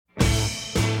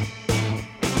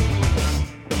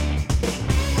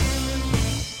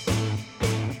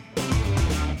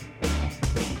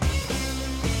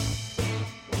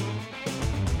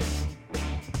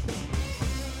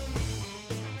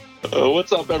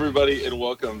What's up, everybody, and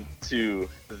welcome to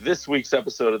this week's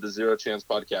episode of the Zero Chance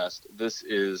Podcast. This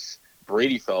is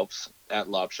Brady Phelps at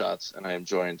Lob Shots, and I am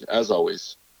joined, as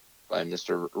always, by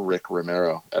Mr. Rick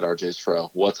Romero at RJ's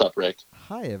Fro. What's up, Rick?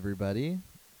 Hi, everybody.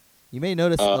 You may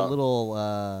notice a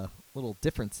little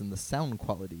difference in the sound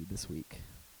quality this week.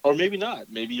 Or maybe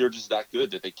not. Maybe you're just that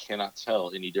good that they cannot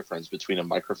tell any difference between a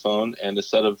microphone and a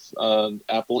set of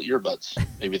Apple earbuds.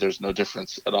 Maybe there's no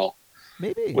difference at all.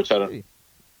 Maybe. Which I don't.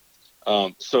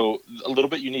 So a little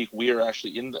bit unique. We are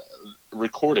actually in the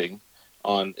recording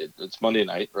on. It's Monday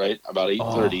night, right? About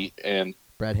 8:30, and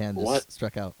Brad Hand just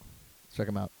struck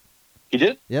him out. He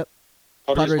did. Yep.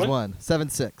 Padres won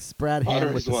 7-6. Brad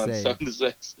Hand with the save.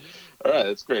 7-6. All right,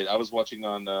 that's great. I was watching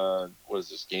on what is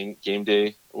this game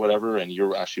day, whatever, and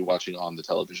you're actually watching on the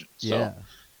television. So yeah.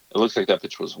 It looks like that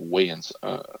pitch was way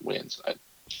inside.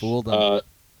 Fooled them.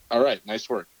 All right, nice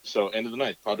work. So end of the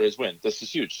ninth, Padres win. This is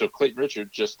huge. So Clayton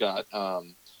Richard just got a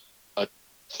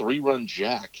 3-run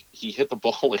jack. He hit the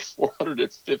ball like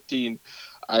 415.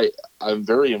 I'm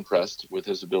very impressed with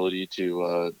his ability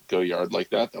to go yard like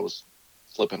that. That was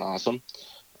flipping awesome.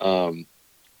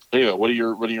 Anyway, what are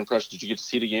your impressions? Did you get to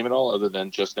see the game at all, other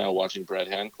than just now watching Brad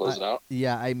Hand close it out?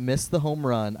 Yeah, I missed the home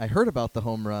run. I heard about the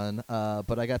home run,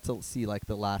 but I got to see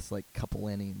the last couple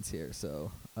innings here.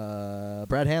 So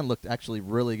Brad Hand looked actually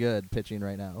really good pitching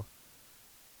right now.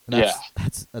 And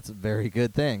that's a very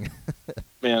good thing.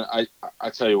 Man, I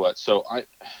tell you what. So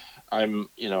I'm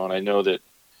and I know that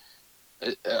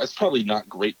it's probably not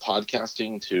great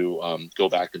podcasting to go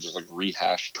back and just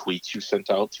rehash tweets you sent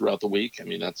out throughout the week. I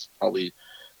mean, that's probably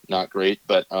not great,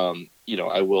 but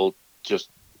I will just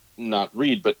not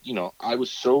read. But I was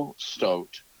so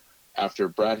stoked after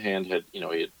Brad Hand had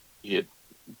he had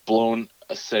blown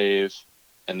a save,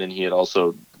 and then he had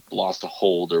also lost a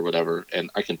hold or whatever. And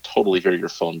I can totally hear your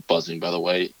phone buzzing, by the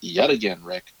way, yet again,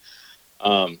 Rick.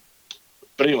 But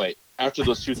anyway, after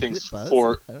those two things,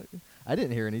 I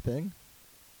didn't hear anything.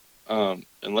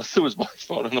 Unless it was my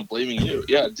phone, and I'm blaming you.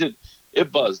 Yeah, it did. It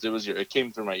buzzed. It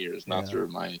came through my ears, not through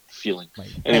my feeling. My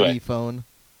anyway, heavy phone.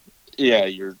 Yeah,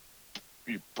 your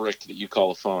brick that you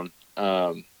call a phone.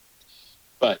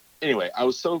 But anyway, I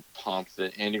was so pumped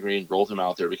that Andy Green rolled him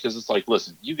out there, because it's like,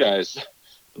 listen, you guys,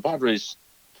 the Padres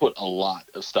put a lot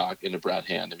of stock into Brad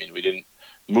Hand. I mean, we didn't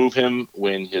move him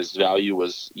when his value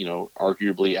was,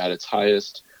 arguably at its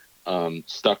highest.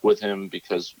 Stuck with him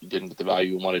because we didn't get the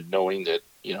value we wanted, knowing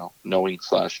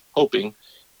 / hoping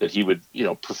that he would,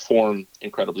 perform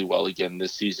incredibly well again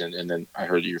this season. And then I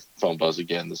heard your phone buzz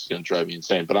again. This is going to drive me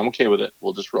insane, but I'm okay with it.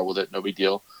 We'll just roll with it. No big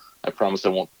deal. I promise I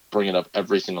won't bring it up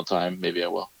every single time. Maybe I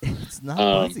will. It's not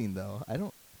buzzing though. I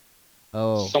don't.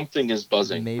 Oh, something is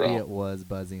buzzing. Maybe bro. It was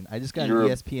buzzing. I just got an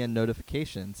ESPN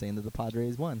notification saying that the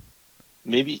Padres won.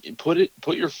 Maybe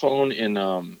put your phone in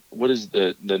what is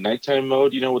the nighttime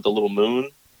mode? With the little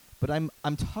moon. But I'm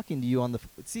talking to you on the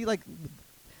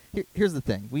here's the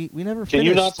thing. We never. Can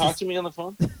you not talk to me on the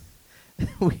phone?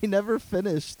 We never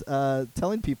finished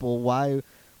telling people why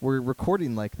we're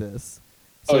recording like this.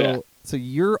 So, yeah. So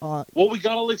you're on. Well, we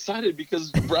got all excited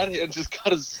because Brad Hand just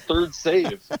got his third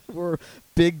save. We're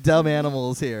big dumb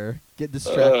animals here. Get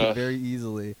distracted very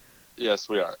easily. Yes,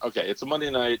 we are. Okay, it's a Monday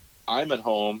night. I'm at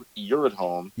home. You're at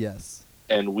home. Yes.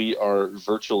 And we are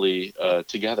virtually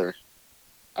together.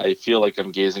 I feel like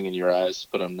I'm gazing in your eyes,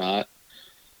 but I'm not.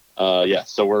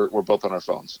 So we're both on our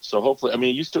phones. So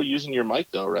hopefully, you're still using your mic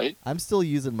though, right? I'm still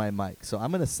using my mic, so I'm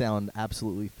going to sound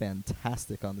absolutely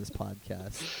fantastic on this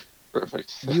podcast.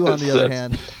 Perfect. You, on the other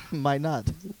hand, might not.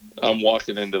 I'm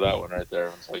walking into that one right there.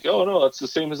 It's like, oh no, that's the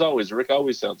same as always. Rick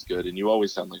always sounds good, and you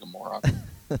always sound like a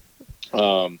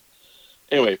moron.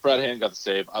 Anyway, Brad Hand got the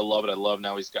save. I love it. I love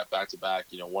now he's got back-to-back,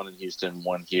 one in Houston,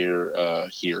 one here,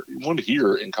 one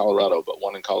here in Colorado, but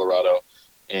one in Colorado.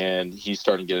 And he's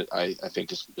starting to get, I think,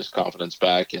 his confidence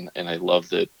back. And I love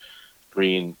that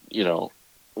Green,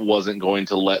 wasn't going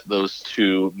to let those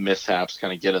two mishaps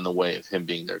kind of get in the way of him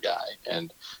being their guy.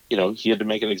 And, he had to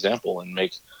make an example and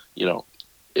make,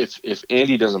 if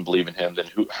Andy doesn't believe in him, then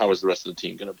how is the rest of the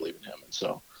team going to believe in him? And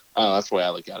so that's the way I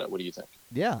look at it. What do you think?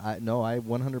 Yeah, I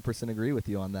 100% agree with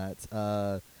you on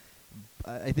that.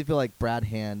 I feel like Brad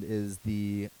Hand is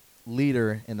the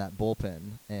leader in that bullpen,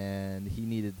 and he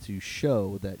needed to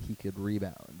show that he could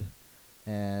rebound.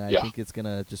 And I think it's going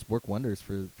to just work wonders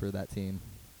for that team.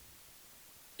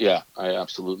 Yeah, I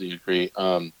absolutely agree.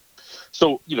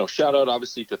 So, shout out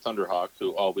obviously to Thunderhawk,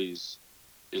 who always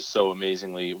is so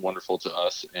amazingly wonderful to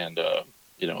us and,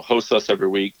 hosts us every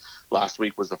week. Last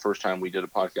week was the first time we did a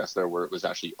podcast there where it was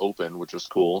actually open, which was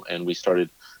cool. And we started,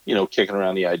 kicking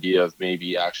around the idea of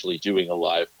maybe actually doing a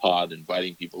live pod,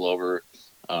 inviting people over.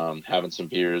 having some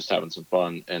beers, having some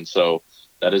fun. And so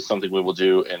that is something we will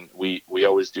do. And we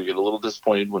always do get a little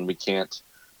disappointed when we can't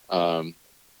go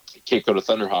to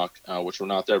Thunderhawk, which we're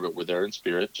not there, but we're there in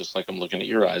spirit, just like I'm looking at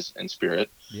your eyes in spirit.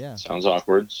 Yeah. Sounds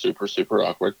awkward, super, super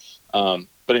awkward. But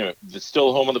anyway, it's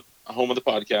still home of the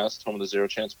podcast, home of the Zero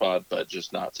Chance Pod, but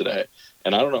just not today.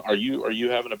 And I don't know, are you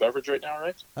having a beverage right now,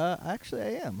 Rick? Actually,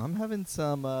 I am. I'm having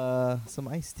some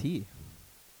iced tea.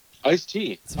 Iced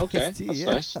tea. Some Okay, iced tea, that's yeah.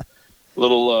 nice.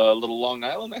 Little Long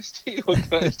Island iced tea. What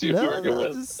kind of iced tea are you working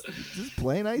with? Just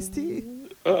plain iced tea.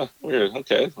 Weird.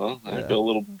 Okay, well, I Yeah. feel a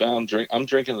little bound. I'm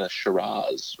drinking a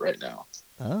Shiraz right now.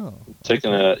 Oh.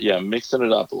 Mixing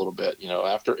it up a little bit.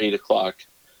 After 8 o'clock,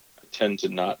 I tend to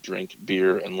not drink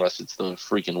beer unless it's the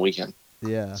freaking weekend.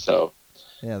 Yeah. So.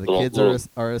 Yeah, the kids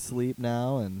are asleep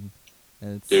now, and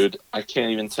it's. Dude, I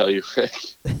can't even tell you,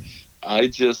 Rick.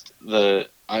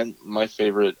 My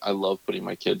favorite. I love putting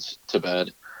my kids to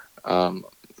bed.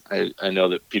 I know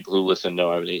that people who listen know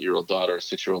I have an 8-year-old daughter, a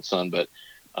 6-year-old son, but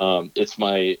it's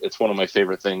one of my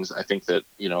favorite things. I think that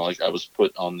I was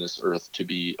put on this earth to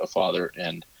be a father,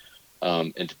 and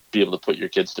to be able to put your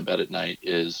kids to bed at night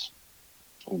is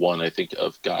one, I think,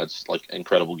 of God's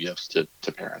incredible gifts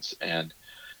to parents. And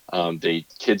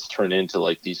kids turn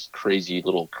into these crazy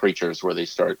little creatures where they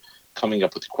start coming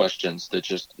up with questions that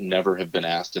just never have been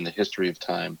asked in the history of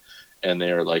time. And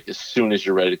they're as soon as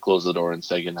you're ready to close the door and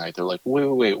say goodnight, they're like,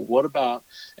 wait, what about?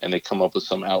 And they come up with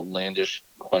some outlandish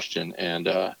question. And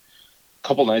a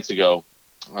couple nights ago,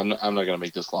 I'm not going to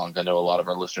make this long. I know a lot of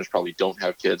our listeners probably don't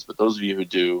have kids, but those of you who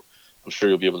do, I'm sure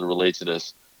you'll be able to relate to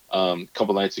this. A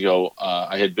couple nights ago,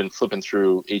 I had been flipping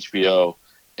through HBO,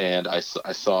 and I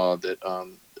saw that a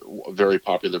very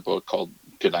popular book called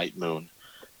Goodnight Moon,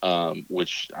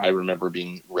 which I remember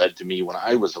being read to me when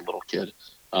I was a little kid.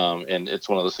 And it's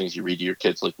one of those things you read to your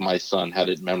kids. Like my son had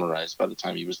it memorized by the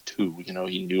time he was 2.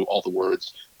 He knew all the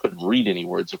words, couldn't read any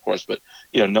words, of course, but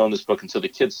knowing this book. And so the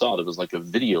kids saw it was like a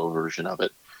video version of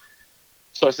it.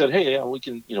 So I said, hey, yeah, we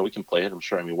can play it. I'm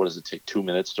sure. I mean, what does it take? 2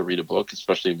 minutes to read a book,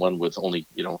 especially one with only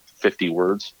 50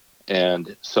 words.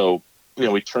 And so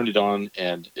we turned it on,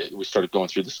 and we started going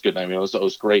through this Goodnight. I mean, it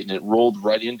was great, and it rolled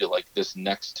right into this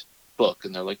next book.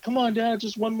 And they're like, come on, Dad,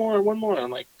 just one more. And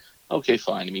I'm like, okay,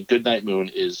 fine. I mean, Goodnight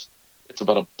Moon it's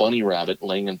about a bunny rabbit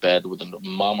laying in bed with a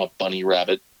mama bunny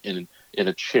rabbit in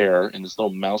a chair, and this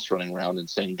little mouse running around and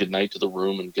saying goodnight to the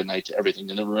room and goodnight to everything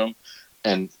in the room.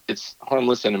 And it's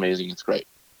harmless and amazing. It's great.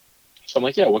 So I'm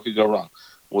like, yeah, what could go wrong?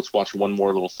 Let's watch one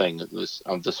more little thing of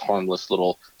this harmless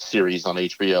little series on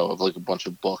HBO of a bunch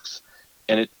of books.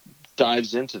 And it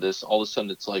dives into this. All of a sudden,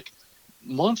 it's like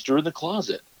Monster in the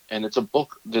Closet. And it's a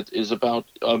book that is about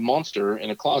a monster in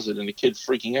a closet and a kid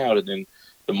freaking out. And then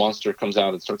the monster comes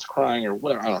out and starts crying or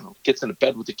whatever. I don't know. Gets into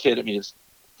bed with the kid. I mean, it's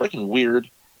freaking weird.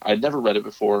 I'd never read it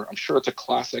before. I'm sure it's a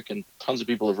classic and tons of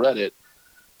people have read it.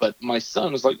 But my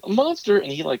son was like, a monster.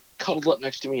 And he cuddled up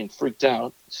next to me and freaked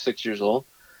out. 6 years old.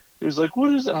 He was like,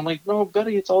 what is it? I'm like, no,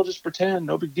 Betty, it's all just pretend.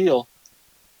 No big deal.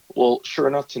 Well, sure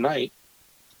enough, tonight,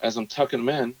 as I'm tucking him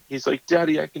in, he's like,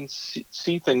 Daddy, I can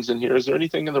see things in here. Is there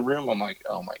anything in the room? I'm like,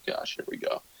 oh my gosh, here we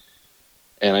go.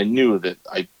 And I knew that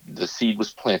the seed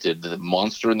was planted. The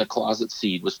Monster in the Closet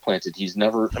seed was planted. He's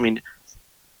never, I mean,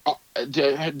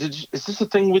 is this a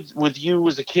thing with you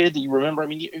as a kid that you remember? I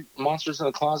mean, Monsters in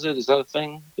the Closet, is that a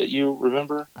thing that you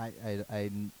remember?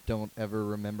 I don't ever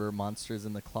remember Monsters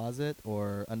in the Closet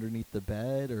or Underneath the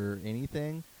Bed or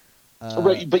anything.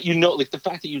 Right, but the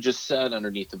fact that you just said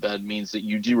Underneath the Bed means that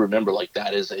you do remember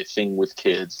that is a thing with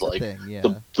kids, the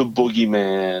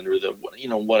boogeyman or the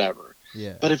whatever.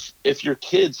 Yeah. But if your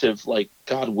kids have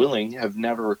God willing have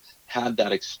never had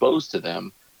that exposed to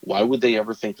them, why would they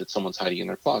ever think that someone's hiding in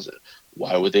their closet?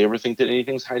 Why would they ever think that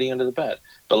anything's hiding under the bed?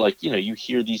 But you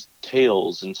hear these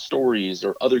tales and stories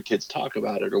or other kids talk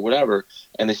about it or whatever,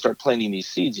 and they start planting these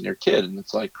seeds in your kid, and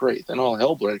it's great. Then all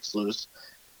hell breaks loose.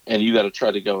 And you got to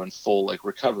try to go in full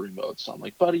recovery mode. So I'm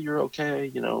like, buddy, you're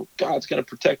okay. God's going to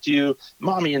protect you.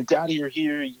 Mommy and Daddy are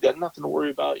here. You got nothing to worry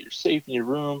about. You're safe in your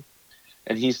room.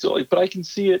 And he's still like, but I can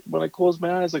see it. When I close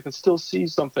my eyes, I can still see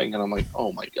something. And I'm like,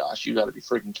 oh my gosh, you got to be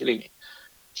freaking kidding me.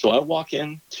 So I walk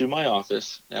into my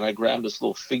office and I grab this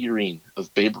little figurine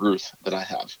of Babe Ruth that I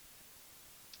have.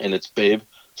 And it's Babe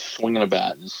swinging a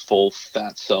bat, his full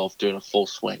fat self doing a full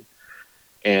swing.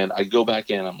 And I go back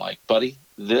in. I'm like, buddy,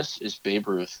 this is Babe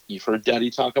Ruth. You've heard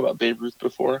Daddy talk about Babe Ruth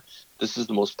before. This is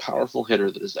the most powerful hitter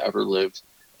that has ever lived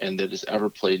and that has ever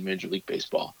played Major League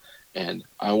Baseball. And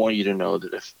I want you to know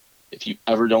that if you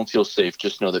ever don't feel safe,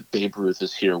 just know that Babe Ruth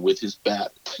is here with his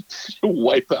bat to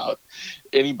wipe out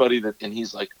anybody that. And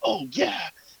he's like, oh yeah,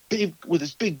 Babe with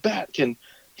his big bat can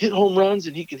hit home runs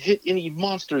and he can hit any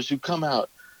monsters who come out.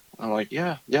 I'm like,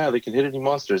 yeah, they can hit any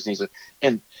monsters. And he's like,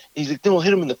 then we'll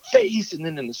hit him in the face and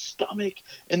then in the stomach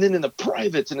and then in the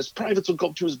privates, and his privates will go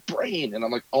up to his brain. And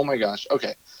I'm like, oh my gosh,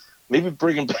 okay, maybe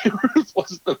bringing Babe Ruth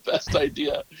wasn't the best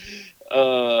idea.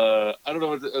 I don't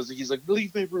know. He's like,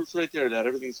 leave Babe Ruth right there, Dad.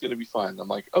 Everything's gonna be fine. I'm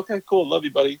like, okay, cool, love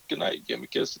you, buddy. Good night. Give him a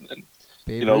kiss, and then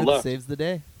Babe Ruth left. saves the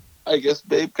day. I guess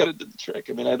Babe kind of did the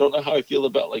trick. I mean, I don't know how I feel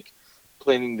about like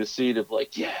planting the seed of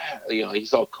like, yeah,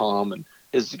 he's all calm and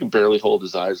he can barely hold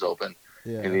his eyes open,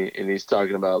 and he's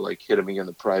talking about like hitting in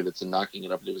the privates and knocking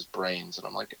it up into his brains, and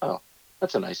I'm like, oh,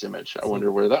 that's a nice image. I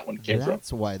wonder where that one came from.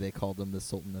 That's why they called him the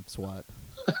Sultan of SWAT.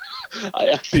 I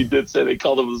actually did say they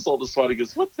called him the Sultan of SWAT. He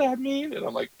goes, what's that mean? And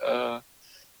I'm like, I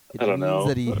don't know. It means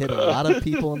that he hit a lot of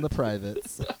people in the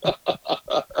privates.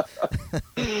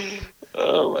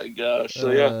 Oh my gosh!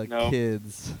 So yeah, no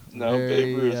kids. No,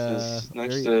 Babe Ruth is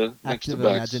next to active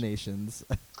Bex. imaginations.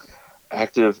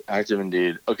 Active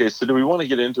indeed. Okay, so do we want to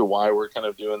get into why we're kind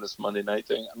of doing this Monday night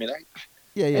thing? I mean, I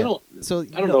don't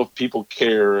know if people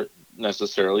care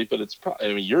necessarily, but it's probably.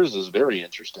 I mean, yours is very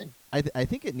interesting. I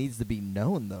think it needs to be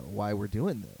known though why we're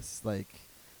doing this, like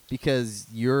because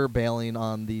you're bailing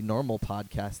on the normal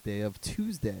podcast day of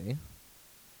Tuesday.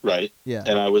 Right. Yeah.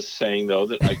 And I was saying though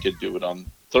that I could do it on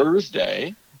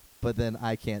Thursday. But then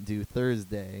I can't do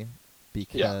Thursday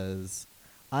because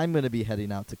I'm going to be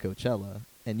heading out to Coachella,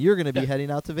 and you're going to be heading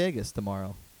out to Vegas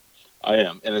tomorrow. I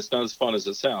am, and it's not as fun as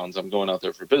it sounds. I'm going out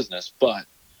there for business, but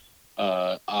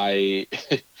I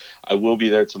will be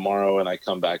there tomorrow, and I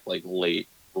come back like late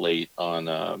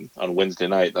on Wednesday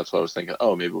night. That's why I was thinking,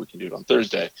 oh, maybe we can do it on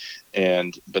Thursday,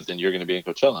 but then you're going to be in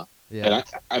Coachella. Yeah.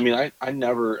 And I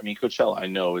never Coachella I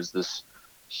know is this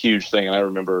huge thing, and I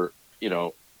remember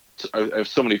I have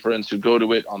so many friends who go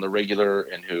to it on the regular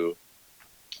and who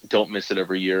don't miss it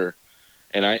every year.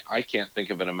 And I can't think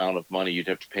of an amount of money you'd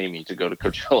have to pay me to go to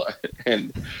Coachella.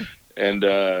 and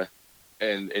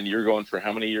you're going for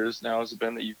how many years now has it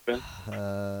been that you've been?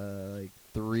 Like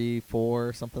 3,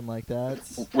 4, something like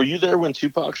that. Were you there when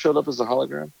Tupac showed up as a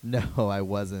hologram? No, I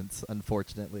wasn't,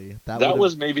 unfortunately. That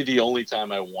was maybe the only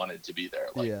time I wanted to be there.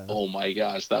 Like, oh my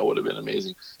gosh, that would have been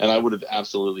amazing. And I would have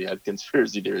absolutely had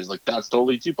conspiracy theories. Like, that's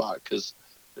totally Tupac, because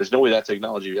there's no way that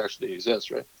technology actually exists,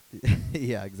 right?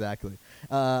 Yeah, exactly.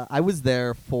 I was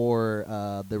there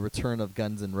for the return of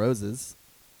Guns N' Roses.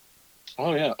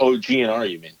 Oh yeah. Oh, GNR,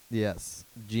 you mean? Yes,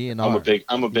 GNR.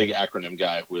 I'm a big acronym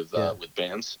guy with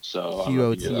bands. So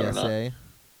QOTSA.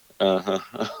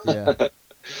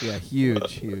 Yeah,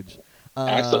 huge.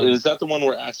 Axl, is that the one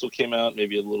where Axl came out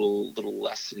maybe a little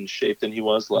less in shape than he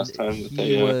was last time?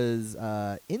 He was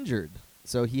injured,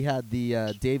 so he had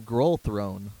the Dave Grohl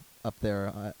throne up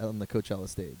there on the Coachella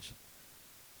stage.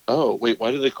 Oh wait,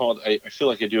 why do they call it? I feel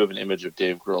like I do have an image of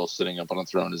Dave Grohl sitting up on a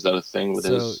throne. Is that a thing with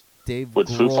with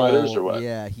Foo Fighters or what?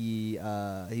 Yeah, he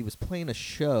was playing a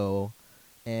show,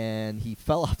 and he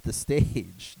fell off the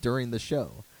stage during the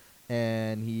show,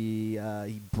 and he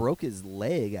broke his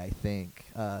leg, I think,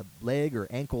 leg or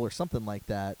ankle or something like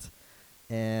that,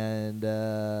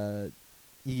 and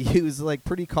he was like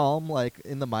pretty calm, like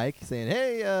in the mic, saying,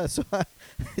 "Hey, so I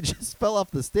just fell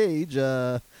off the stage.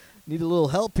 Need a little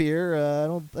help here.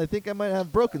 I think I might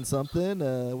have broken something,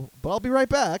 but I'll be right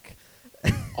back."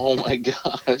 Oh my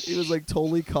gosh! He was like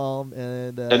totally calm,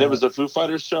 and it was a Foo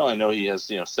Fighters show. I know he has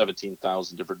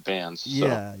 17,000 different bands.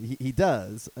 Yeah, so. he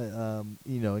does.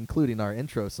 Including our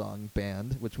intro song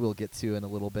band, which we'll get to in a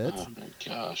little bit. Oh my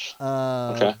gosh!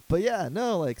 Okay. But yeah,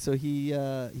 no, like so he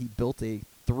built a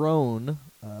throne,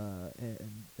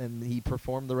 and he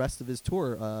performed the rest of his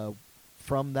tour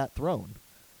from that throne.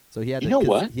 So he had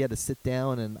he had to sit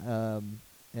down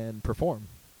and perform.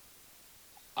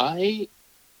 I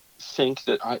think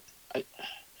that I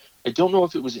don't know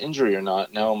if it was injury or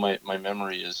not. Now my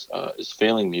memory is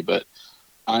failing me, but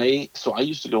I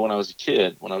used to go when I was a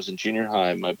kid. When I was in junior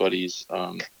high, my buddies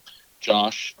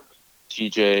Josh,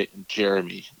 TJ, and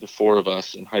Jeremy, the four of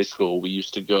us in high school, we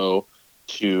used to go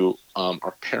to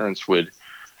our parents would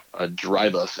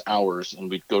drive us hours, and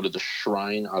we'd go to the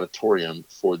Shrine Auditorium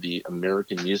for the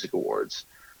American Music Awards.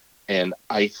 And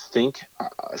I think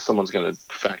someone's going to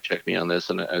fact check me on this,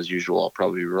 and as usual, I'll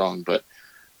probably be wrong, but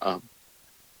I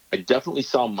definitely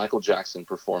saw Michael Jackson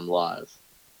perform live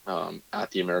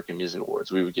at the American Music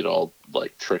Awards. We would get all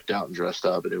like tricked out and dressed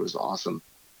up, and it was awesome.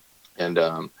 And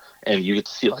you get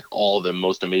to see like all the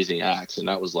most amazing acts, and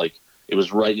that was like, it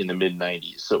was right in the mid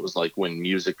 90s. So it was like when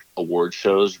music award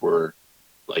shows were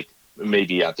like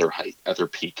maybe at their height, at their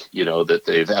peak, that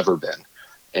they've ever been.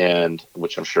 And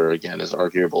which I'm sure again is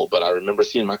arguable, but I remember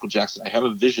seeing Michael Jackson. I have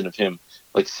a vision of him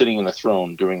like sitting in the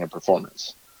throne doing a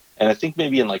performance, And I think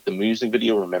maybe in like the music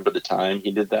video, Remember the Time,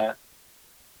 he did that.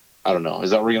 I don't know. Is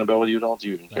that ringing a bell with you at all? Do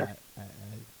you even care?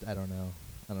 I don't know.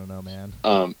 I don't know, man.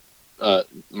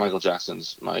 Michael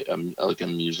Jackson's like a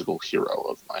musical hero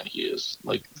of mine. He is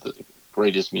like the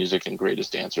greatest music and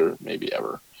greatest dancer maybe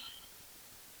ever.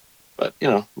 But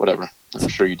whatever. I'm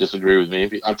sure you disagree with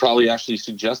me. I probably actually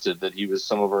suggested that he was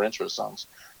some of our intro songs.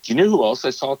 Do you know who else I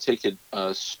saw take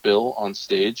a spill on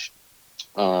stage?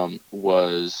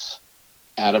 Was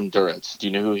Adam Duritz. Do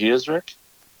you know who he is, Rick?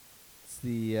 It's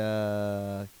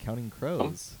the Counting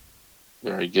Crows.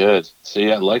 Very good.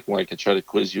 See, I like when I can try to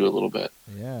quiz you a little bit.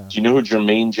 Yeah. Do you know who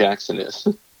Jermaine Jackson is?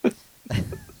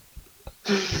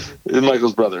 It's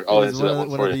Michael's brother. I'll answer that one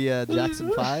for you. One of the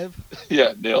Jackson 5?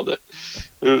 Yeah, nailed it.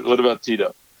 What about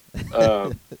Tito?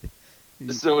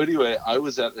 So anyway, I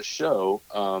was at a show.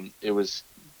 It was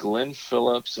Glenn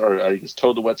Phillips, or I guess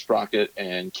Toad the Wet Sprocket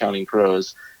and Counting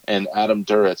Crows and Adam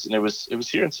Duritz. And it was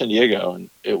here in San Diego,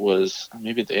 and it was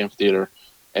maybe at the amphitheater.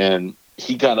 And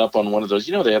he got up on one of those,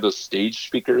 they have those stage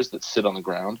speakers that sit on the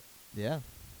ground. Yeah.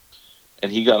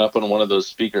 And he got up on one of those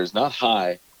speakers, not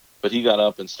high, but he got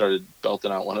up and started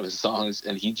belting out one of his songs,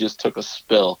 and he just took a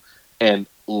spill. And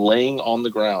laying on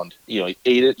the ground, he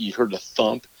ate it, you heard a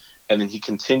thump, and then he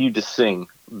continued to sing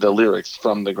the lyrics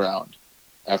from the ground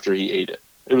after he ate it.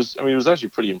 It was actually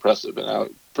pretty impressive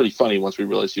and pretty funny once we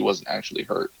realized he wasn't actually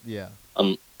hurt. Yeah.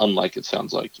 Unlike it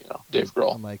sounds like, Dave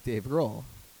Grohl. Unlike Dave Grohl.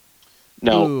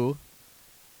 No. Who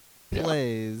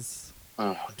plays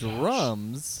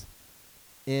drums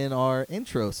in our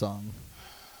intro song.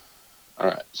 All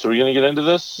right. So we're going to get into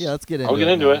this? Yeah, let's get into it. I'll get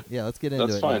into it. Yeah, let's get into it.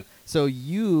 That's fine. Now.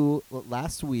 So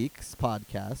last week's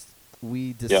podcast,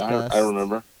 we discussed I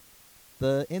remember.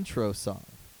 the intro song.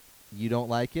 You don't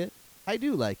like it? I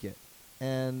do like it.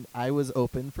 And I was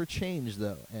open for change,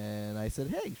 though. And I said,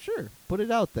 hey, sure, put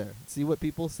it out there. See what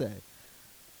people say.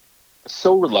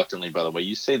 So reluctantly, by the way,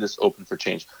 you say this open for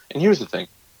change. And here's the thing.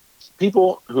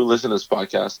 People who listen to this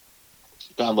podcast,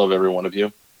 God love every one of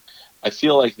you. I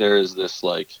feel like there is this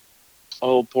like,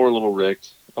 oh, poor little Rick.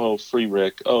 Oh, free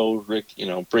Rick. Oh, Rick,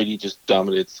 Brady just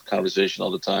dominates the conversation all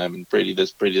the time. And Brady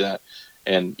this, Brady that.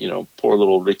 And, poor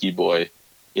little Ricky boy,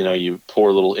 you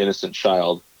poor little innocent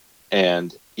child.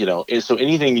 And, so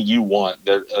anything that you want,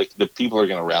 the people are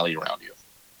going to rally around you.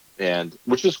 And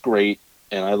which is great.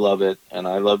 And I love it. And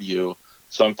I love you.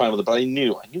 So I'm fine with it. But I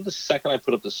knew the second I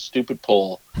put up the stupid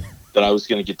poll that I was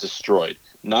going to get destroyed.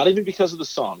 Not even because of the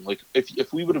song. Like,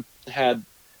 if we would have had,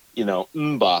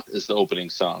 Mbop as the opening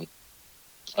song,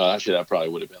 actually, that probably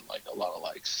would have been, like, a lot of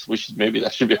likes. Maybe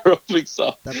that should be our opening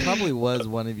song. That probably was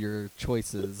one of your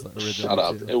choices originally. Shut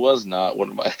up. Too. It was not one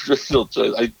of my original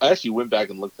choices. I actually went back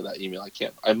and looked for that email.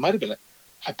 I might have been,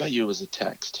 I bet you it was a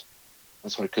text.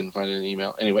 That's why I couldn't find it in an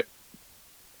email. Anyway.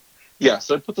 Yeah,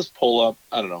 so I put this poll up.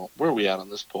 I don't know. Where are we at on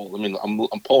this poll? I mean,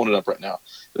 I'm pulling it up right now.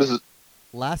 This is...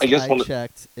 Last I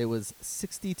checked, it was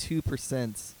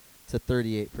 62% to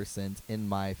 38% in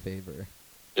my favor.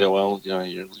 Yeah, well,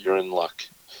 you're in luck.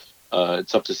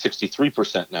 It's up to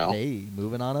 63% now. Hey,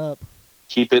 moving on up.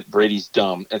 Keep it, Brady's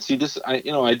dumb. And see, this,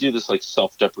 I do this like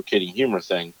self-deprecating humor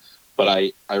thing, but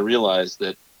I realize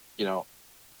that,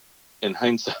 in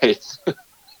hindsight,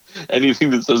 anything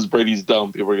that says Brady's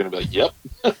dumb, people are going to be like, yep.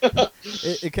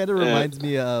 It kind of reminds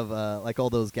me of like all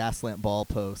those Gaslamp Ball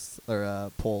posts or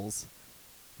polls.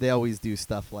 They always do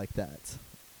stuff like that.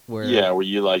 Where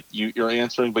you like you're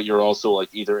answering, but you're also like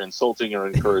either insulting or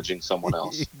encouraging someone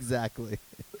else. Exactly.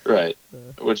 Right.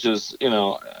 Which is,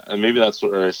 and maybe that's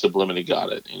where I subliminally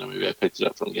got it. Maybe I picked it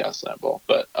up from Gaslamp Ball.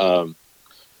 But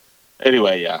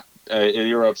anyway, yeah.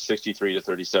 You're up 63 to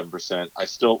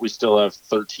 37%. We still have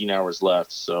 13 hours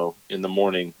left. So in the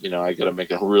morning, I got to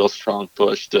make a real strong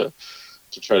push to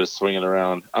try to swing it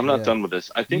around. I'm not done with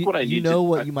this. I think what I need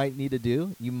what you might need to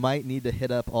do? You might need to hit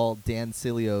up all Dan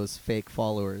Cilio's fake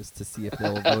followers to see if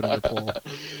they'll vote in the poll.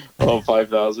 All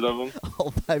 5,000 of them?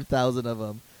 All 5,000 of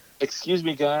them. Excuse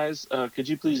me, guys. Could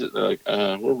you please...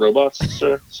 we're robots,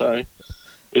 sir. Sorry.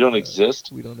 We don't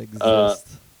exist. We don't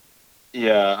exist.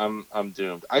 Yeah, I'm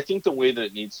doomed. I think the way that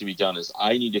it needs to be done is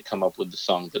I need to come up with the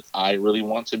song that I really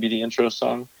want to be the intro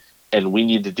song, and we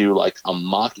need to do like a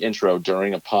mock intro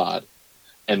during a pod,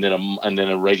 and then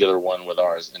a regular one with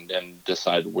ours, and then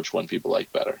decide which one people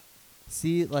like better.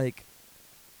 See, like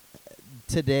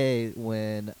today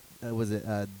when was it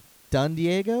Dun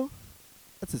Diego?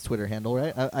 That's his Twitter handle,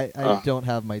 right? I don't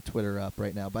have my Twitter up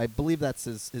right now, but I believe that's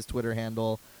his Twitter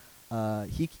handle.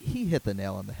 He hit the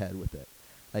nail on the head with it.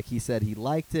 Like, he said he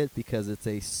liked it because it's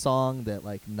a song that,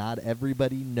 like, not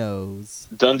everybody knows.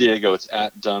 Dun Diego, it's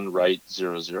at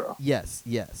DunRight00.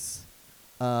 Yes.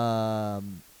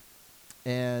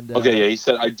 And Okay, yeah, he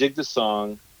said, I dig the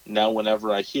song. Now,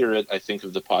 whenever I hear it, I think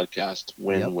of the podcast. Yep.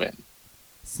 Win-win.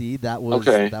 See,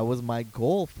 Okay. that was my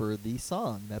goal for the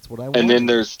song. That's what I And then wanted.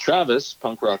 there's Travis,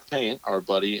 Punk Rock Paint, our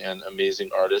buddy and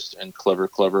amazing artist and clever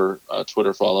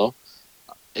Twitter follow.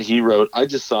 He wrote, I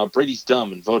just saw Brady's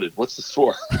dumb and voted. What's the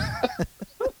score?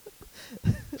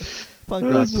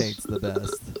 Punk rock paint's the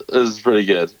best. This is pretty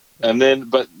good. And then,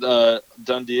 but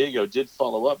Don Diego did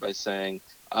follow up by saying,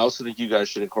 I also think you guys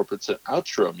should incorporate some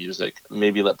outro music.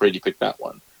 Maybe let Brady pick that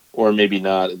one. Or maybe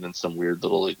not, and then some weird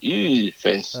little, like,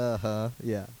 face.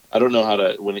 Yeah. I don't know how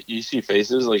to, when you see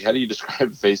faces, like, how do you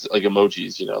describe faces? Like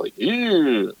emojis, you know, like,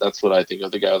 that's what I think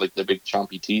of. The guy with, like, the big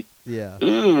chompy teeth. Yeah.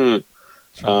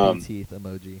 Chompy teeth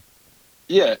emoji.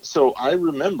 Yeah, so I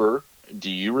remember, do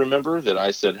you remember that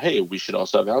I said, hey, we should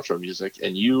also have outro music?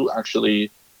 And you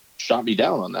actually shot me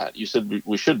down on that. You said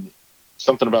we shouldn't.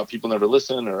 Something about people never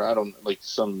listen, or I don't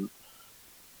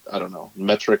know,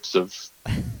 metrics of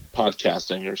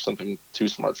podcasting or something too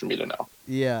smart for me to know.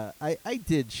 Yeah, I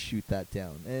did shoot that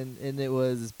down. And it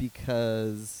was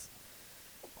because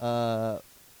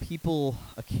people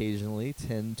occasionally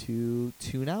tend to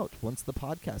tune out once the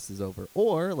podcast is over.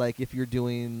 Or, like, if you're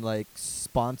doing, like,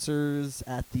 sponsors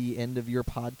at the end of your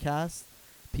podcast,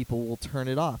 people will turn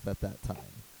it off at that time.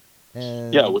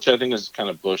 And yeah, which I think is kind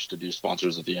of Bush to do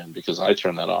sponsors at the end, because I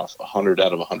turn that off 100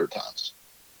 out of 100 times.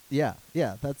 Yeah,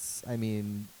 that's, I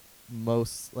mean,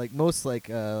 most of the like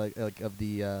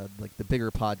the bigger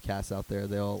podcasts out there,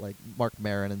 they'll, like, Mark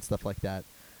Maron and stuff like that.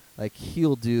 Like,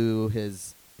 he'll do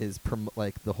his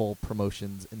like the whole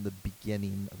promotions in the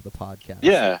beginning of the podcast.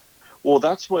 Yeah, well,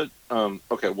 that's what.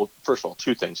 Okay, well, first of all,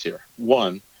 two things here.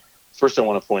 One, first, I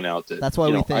want to point out that that's why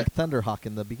we thank Thunderhawk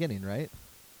in the beginning, right?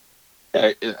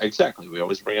 Yeah, exactly. We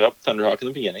always bring it up, Thunderhawk in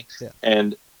the beginning. Yeah.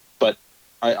 But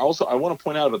I want to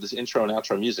point out about this intro and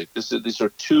outro music. These are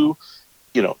two.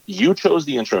 You chose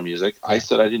the intro music. Yeah. I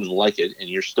said I didn't like it, and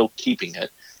you're still keeping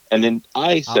it. And then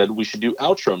I said we should do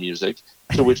outro music,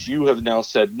 to which you have now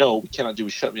said, no, we cannot do.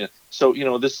 We shut me down. So,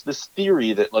 this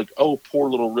theory that, like, oh, poor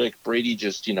little Rick, Brady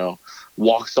just,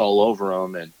 walks all over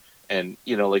him. And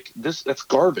like, that's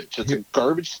garbage. It's a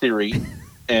garbage theory.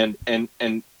 And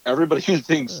everybody who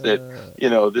thinks that,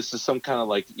 this is some kind of,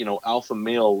 like, alpha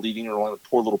male leading around a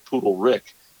poor little poodle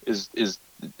Rick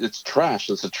it's trash.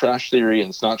 It's a trash theory,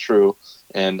 and it's not true.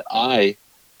 And I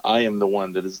am the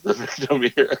one that is the victim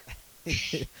here.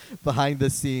 Behind the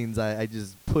scenes, I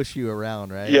just push you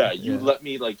around, right? Yeah, let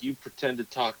me, like, you pretend to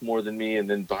talk more than me, and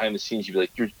then behind the scenes you be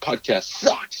like, your podcast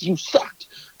sucks. You sucked.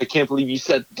 I can't believe you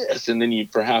said this. And then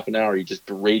for half an hour you just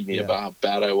berate me about how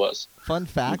bad I was. Fun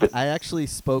fact, I actually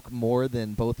spoke more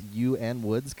than both you and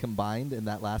Woods combined in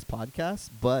that last podcast,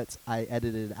 but I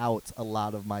edited out a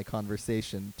lot of my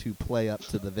conversation to play up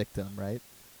to the victim, right?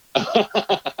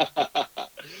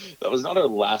 That was not our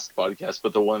last podcast,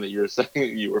 but the one that you were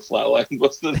saying you were flatlined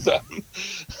most of the time.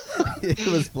 It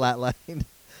was flatlined.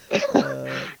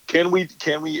 Can we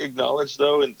acknowledge,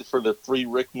 though, and for the Free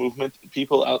Rick movement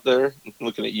people out there,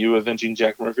 looking at you avenging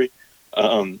Jack Murphy,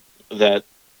 that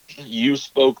you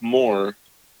spoke more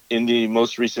in the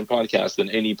most recent podcast than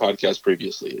any podcast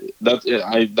previously.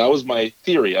 That was my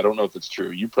theory. I don't know if it's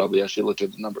true. You probably actually looked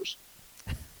at the numbers.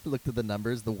 Looked at the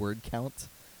numbers, the word count.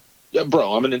 Yeah,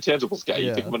 bro, I'm an intangibles guy.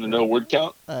 You think I'm going to know word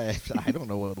count? I don't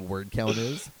know what a word count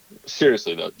is.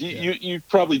 Seriously, though. You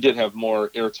probably did have more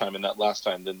airtime in that last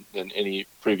time than any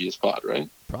previous pod, right?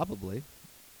 Probably.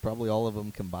 Probably all of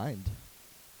them combined.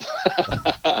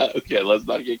 Okay, let's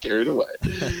not get carried away.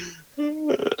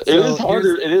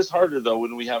 It is harder, though,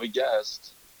 when we have a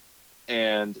guest.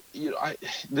 And,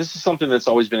 this is something that's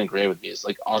always been engraved with me. It's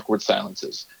like awkward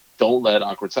silences. Don't let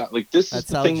awkward silence. Like, this is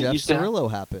the thing that used to happen. That's how Jeff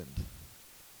Cirillo happened.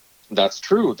 That's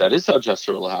true. That is how Jeff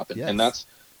Cirillo happened. Yes. And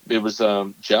it was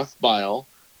Jeff Bile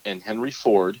and Henry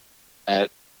Ford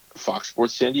at Fox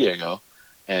Sports San Diego,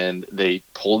 and they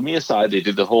pulled me aside. They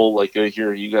did the whole, like,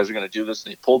 here, you guys are going to do this.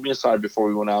 And they pulled me aside before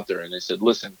we went out there, and they said,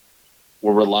 listen,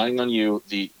 we're relying on you.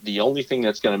 The only thing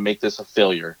that's going to make this a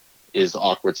failure is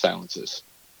awkward silences.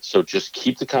 So just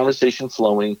keep the conversation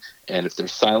flowing, and if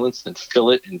there's silence, then fill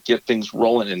it and get things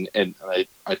rolling. And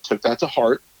I took that to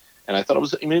heart. And I thought it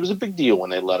was a big deal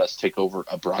when they let us take over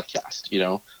a broadcast. I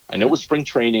know it was spring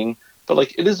training, but,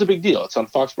 like, it is a big deal. It's on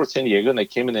Fox Sports San Diego, and they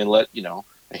came in and let, a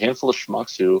handful of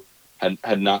schmucks who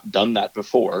had not done that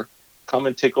before come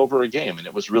and take over a game. And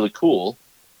it was really cool.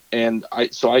 And I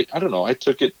don't know, I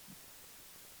took it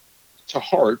to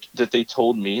heart that they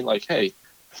told me, like, hey,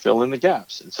 fill in the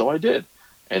gaps. And so I did.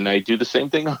 And I do the same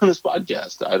thing on this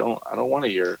podcast. I don't want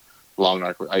to hear long,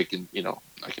 awkward. I can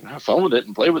have fun with it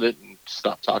and play with it and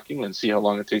stop talking and see how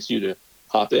long it takes you to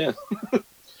hop in.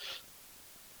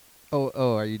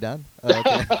 Oh, are you done?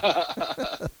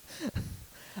 Oh,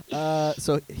 okay.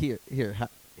 So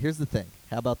here's the thing.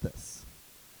 How about this?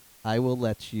 I will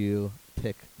let you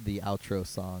pick the outro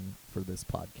song for this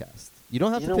podcast. You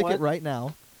don't have You to know pick what? it right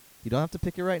now. You don't have to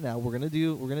pick it right now. We're gonna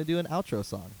do an outro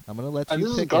song. I'm gonna let you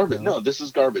This is pick garbage. it. Though. No, this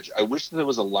is garbage. I wish there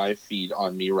was a live feed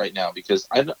on me right now because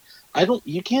I don't.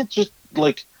 You can't just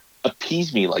like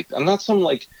appease me like I'm not some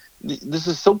like. This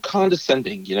is so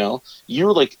condescending. You know,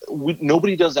 you're like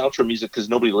nobody does outro music because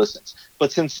nobody listens.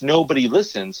 But since nobody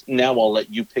listens, now I'll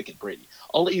let you pick it, Brady.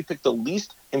 I'll let you pick the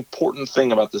least important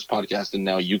thing about this podcast, and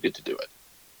now you get to do it.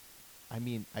 I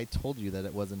mean, I told you that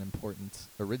it wasn't important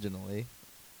originally.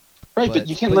 Right, but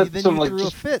you can't let then some you like threw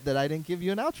just. a fit that I didn't give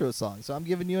you an outro song, so I'm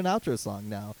giving you an outro song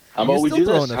now. How about we do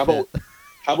this? How about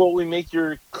how about we make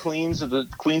your Queens of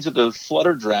the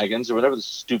Flutter Dragons or whatever the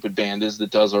stupid band is that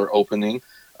does our opening?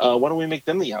 Why don't we make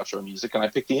them the outro music and I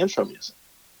pick the intro music?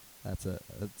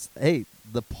 Hey,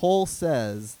 the poll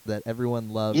says that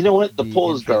everyone loves. You know what? The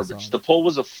poll is garbage. Song. The poll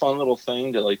was a fun little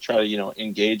thing to like try to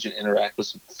engage and interact with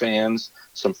some fans,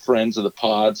 some friends of the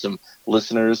pod, some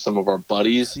listeners, some of our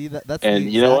buddies. See that's and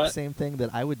the you know what? Same thing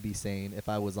that I would be saying if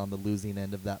I was on the losing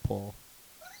end of that poll.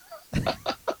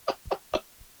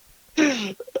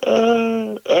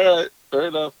 All right, fair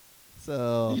enough.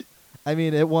 So, I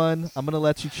mean, it won. I'm gonna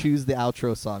let you choose the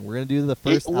outro song. We're gonna do the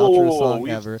first outro song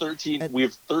ever. We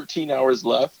have 13 hours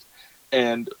left,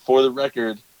 and for the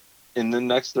record, in the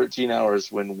next 13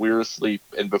 hours, when we're asleep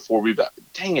and before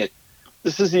dang it,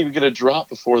 this isn't even gonna drop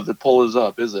before the poll is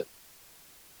up, is it?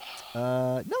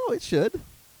 No, it should.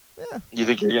 Yeah. You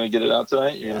think you're gonna get it out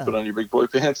tonight? You're gonna put on your big boy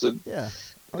pants and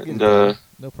I'll get it done.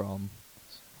 No problem.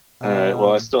 All right.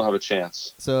 Well, I still have a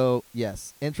chance. So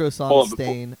yes, intro song,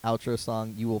 Stain, outro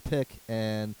song. You will pick,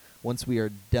 and once we are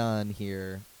done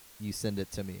here, you send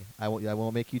it to me. I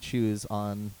won't make you choose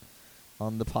on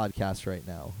the podcast right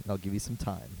now. I'll give you some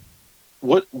time.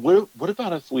 What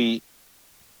about if we?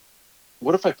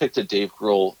 What if I picked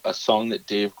a song that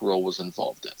Dave Grohl was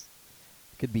involved in?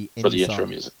 Could be any for the song. Intro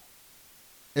music.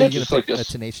 Are you gonna pick a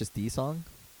Tenacious D song?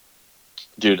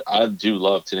 Dude, I do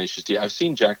love Tenacious D. I've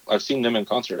seen them in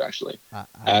concert actually. I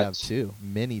have too,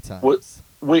 many times.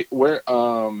 Where?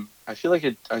 I feel like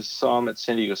I saw him at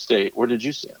San Diego State. Where did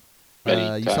you see him?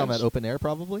 You saw him at Open Air,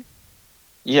 probably.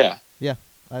 Yeah. Yeah,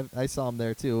 I saw him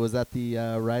there too. It was at the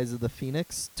Rise of the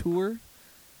Phoenix tour.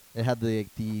 It had the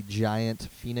giant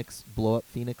blow up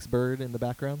Phoenix bird in the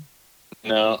background.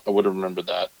 No, I would have remembered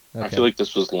that. Okay. I feel like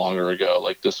this was longer ago.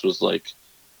 Like this was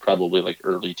probably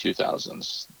early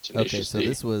 2000s. Okay, so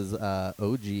this was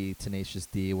OG Tenacious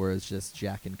D, where it's just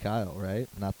Jack and Kyle, right?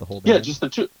 Not the whole band. Yeah, just the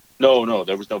two. No,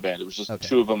 there was no band. It was just the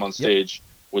two of them on stage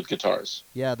with guitars.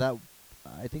 Yeah,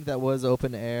 I think that was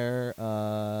Open Air.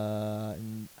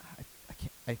 And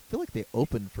I feel like they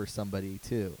opened for somebody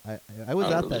too. I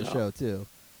was at that show too.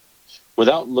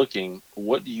 Without looking,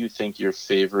 what do you think your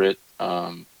favorite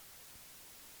Dave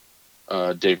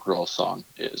Grohl song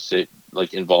is?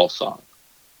 Involved song?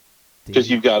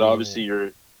 Because you've got obviously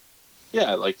so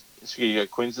you got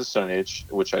Queens of the Stone Age,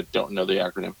 which I don't know the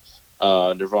acronym,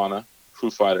 Nirvana, Foo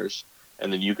Fighters,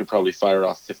 and then you could probably fire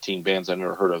off 15 bands I've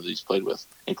never heard of that he's played with,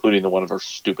 including the one of our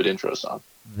stupid intro song.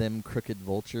 Them Crooked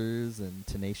Vultures and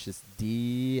Tenacious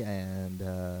D and...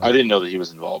 I didn't know that he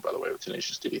was involved, by the way, with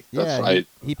Tenacious D.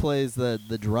 He plays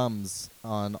the drums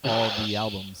on all the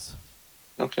albums.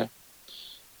 Okay.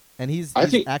 And he's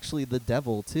actually the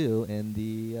devil, too, in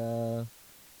the...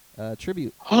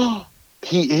 tribute.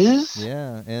 He is?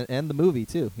 Yeah, and the movie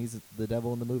too. He's the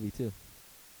devil in the movie too.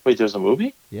 Wait, there's a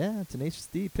movie? Yeah, Tenacious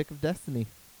D, Pick of Destiny.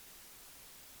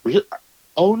 Really?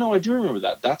 Oh no, I do remember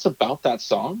that. That's about that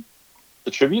song?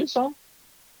 The tribute song?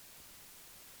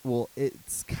 Well,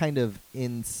 it's kind of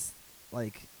it's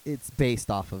based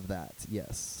off of that,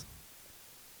 yes.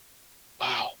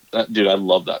 Wow. Dude, I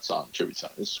love that song, tribute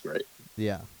song. This is great.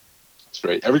 Yeah. It's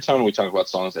great. Every time we talk about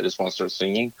songs, I just want to start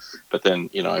singing. But then,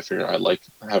 I figure I like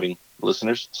having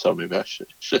listeners, so maybe I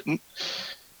shouldn't.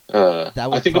 I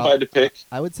think if I had to pick...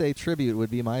 I would say Tribute would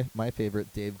be my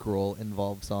favorite Dave Grohl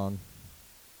involved song.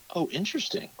 Oh,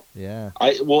 interesting. Yeah.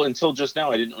 Until just now,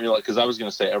 I didn't realize, because I was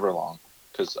going to say Everlong,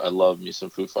 because I love me some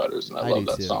Foo Fighters, and I love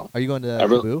that song. Are you going to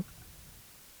Kaboo?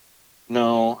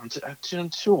 No, I'm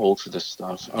too old for this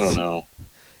stuff. I don't know.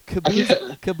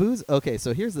 Kaboo's okay.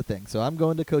 So here's the thing. So I'm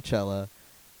going to Coachella.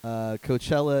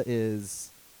 Coachella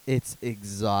it's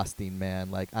exhausting,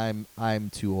 man. Like I'm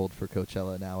too old for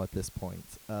Coachella now at this point.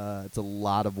 It's a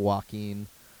lot of walking,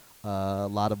 a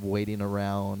lot of waiting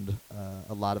around,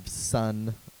 a lot of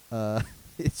sun.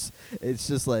 It's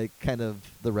just kind of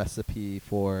the recipe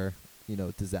for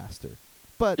disaster.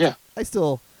 But yeah.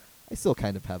 I still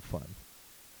kind of have fun.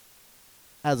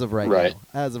 As of right Right.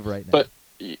 now. As of right now. But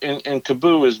and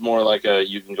Kaboo is more like a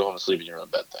you can go home and sleep in your own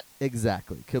bed thing.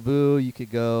 Exactly. Kaboo, you could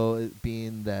go,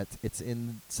 being that it's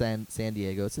in San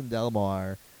Diego, it's in Del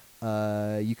Mar.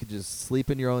 You could just sleep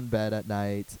in your own bed at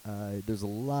night. There's a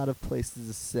lot of places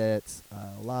to sit,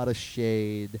 a lot of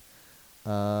shade.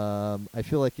 I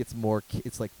feel like it's more,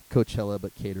 it's like Coachella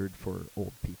but catered for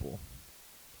old people.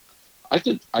 I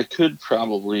could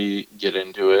probably get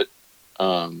into it.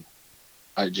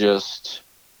 I just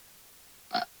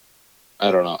I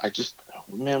don't know.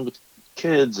 Man, with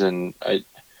kids and I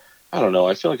don't know.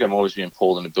 I feel like I'm always being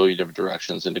pulled in a billion different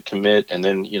directions, and to commit and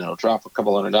then drop a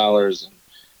couple $100 and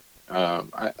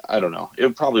I don't know.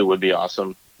 It probably would be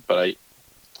awesome, but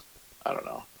I don't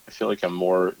know. I feel like I'm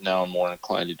more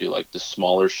inclined to do like the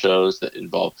smaller shows that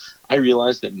involve. I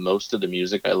realize that most of the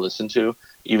music I listen to,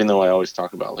 even though I always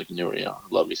talk about like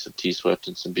love me some T Swift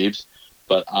and some Biebs,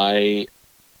 but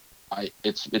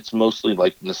it's mostly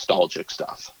like nostalgic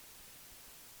stuff,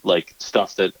 like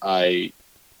stuff that I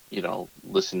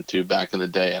listened to back in the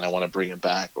day and I want to bring it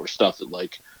back, or stuff that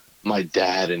like my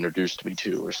dad introduced me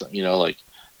to, or something. Like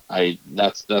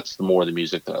that's the more the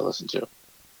music that I listen to.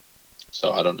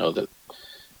 So I don't know.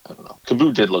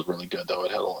 Kaboo did look really good though.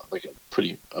 It had a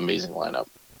pretty amazing lineup.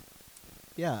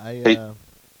 Yeah,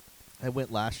 I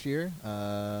went last year,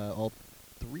 all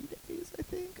 3 days, I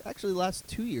think. Actually, the last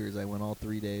 2 years I went all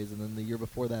 3 days, and then the year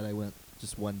before that I went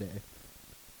just 1 day.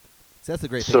 So that's the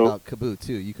great thing about Kaboo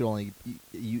too. You could only,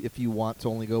 if you want to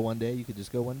only go 1 day, you could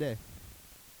just go 1 day.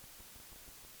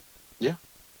 Yeah,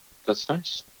 that's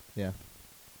nice. Yeah.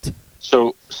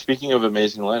 So speaking of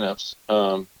amazing lineups,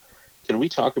 can we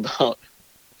talk about?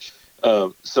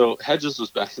 So Hedges was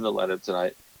back in the lineup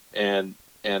tonight, and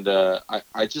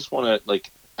I just want to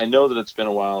I know that it's been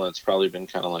a while and it's probably been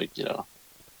kind of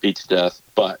beat to death,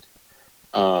 but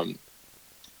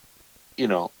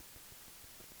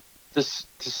this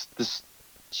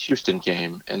Houston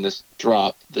game and this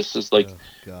drop, this is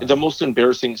the most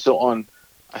embarrassing. So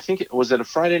I think it was at a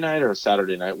Friday night or a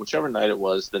Saturday night, whichever night it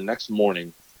was. The next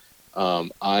morning,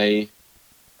 I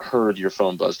heard your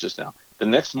phone buzz just now. The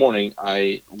next morning,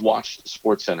 I watched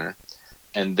SportsCenter,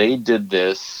 and they did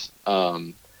this.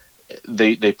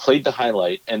 They played the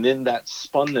highlight, and then that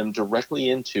spun them directly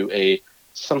into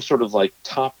some sort of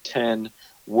top 10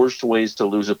 worst ways to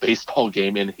lose a baseball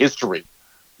game in history.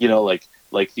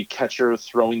 Like the catcher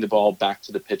throwing the ball back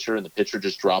to the pitcher, and the pitcher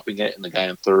just dropping it, and the guy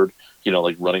in third,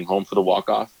 running home for the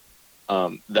walk-off.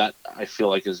 That I feel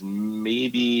like is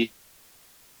maybe,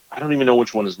 I don't even know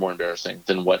which one is more embarrassing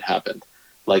than what happened.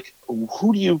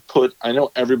 Who do you put? I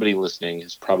know everybody listening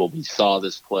is probably saw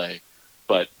this play,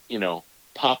 but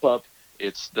pop up.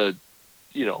 It's the,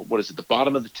 what is it? The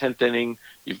bottom of the 10th inning.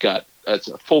 You've got it's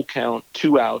a full count,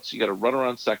 2 outs. You got a runner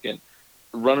on second,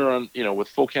 runner on with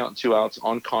full count and 2 outs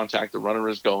on contact. The runner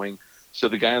is going. So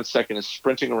the guy on second is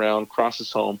sprinting around,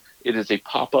 crosses home. It is a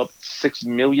pop up 6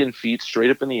 million feet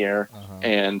straight up in the air,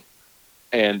 and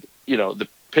the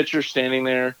pitcher's standing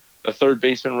there. The third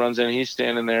baseman runs in. He's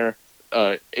standing there.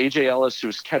 AJ Ellis,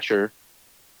 who's catcher,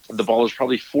 the ball is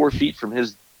probably 4 feet from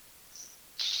his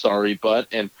sorry butt,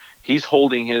 and he's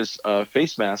holding his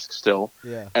face mask still.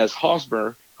 Yeah. As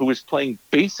Hosmer, who is playing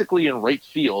basically in right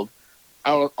field,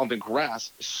 out on the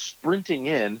grass, sprinting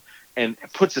in, and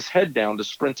puts his head down to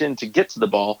sprint in to get to the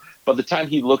ball. By the time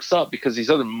he looks up, because these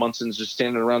other Munsons just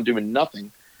standing around doing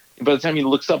nothing, by the time he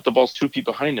looks up, the ball's 2 feet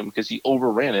behind him because he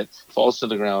overran it, falls to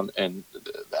the ground, and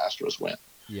the Astros win.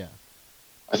 Yeah.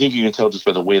 I think you can tell just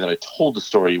by the way that I told the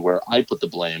story where I put the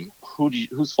blame.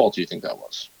 Whose fault do you think that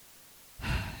was?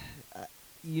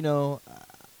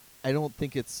 I don't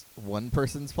think it's one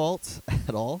person's fault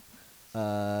at all.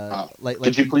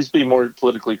 Could you please be more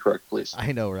politically correct, please?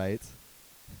 I know, right?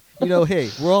 Hey,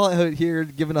 we're all out here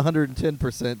giving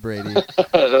 110%, Brady.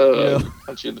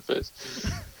 Punch you in the face.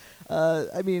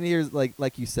 Here's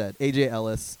like you said, AJ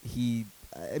Ellis.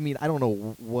 I don't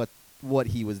know what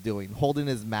he was doing, holding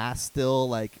his mask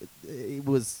still. It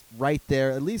was right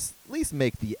there. At least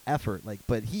make the effort.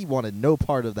 But he wanted no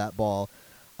part of that ball.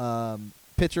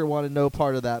 Pitcher wanted no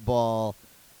part of that ball.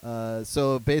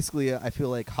 So basically, I feel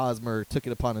like Hosmer took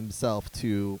it upon himself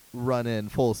to run in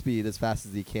full speed as fast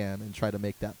as he can and try to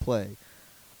make that play.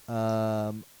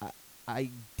 I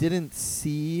didn't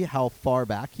see how far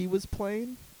back he was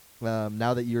playing.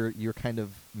 Now that you're kind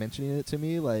of mentioning it to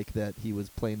me, that he was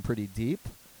playing pretty deep.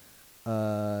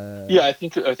 Yeah, I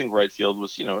think right field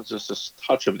was just a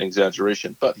touch of an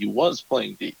exaggeration, but he was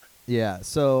playing deep. Yeah.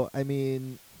 So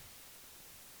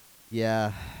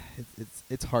yeah,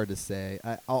 it's hard to say.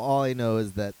 All I know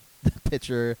is that the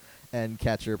pitcher and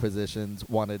catcher positions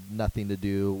wanted nothing to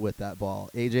do with that ball.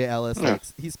 AJ Ellis, like,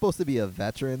 he's supposed to be a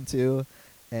veteran too,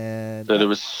 and that it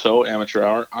was so amateur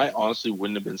hour. I honestly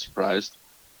wouldn't have been surprised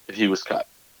if he was cut,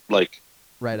 like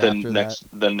right the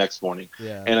after next morning.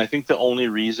 Yeah. And I think the only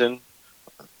reason,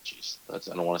 I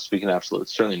don't want to speak in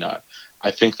absolutes, certainly not.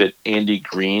 I think that Andy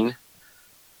Green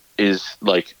is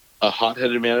like a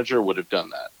hot-headed manager would have done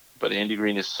that, but Andy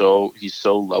Green is so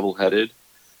level-headed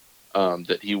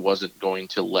that he wasn't going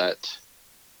to let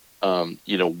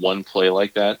one play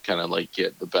like that kind of like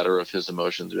get the better of his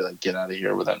emotions, be like, get out of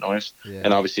here with that noise. Yeah.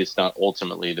 And obviously it's not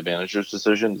ultimately the manager's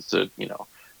decision. It's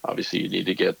obviously you need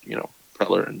to get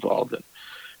Preller involved in.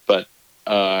 But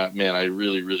man, I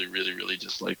really, really, really, really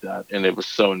dislike that, and it was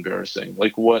so embarrassing.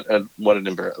 Like what an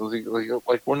embarrassment!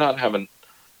 Like we're not having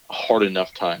a hard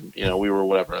enough time. We were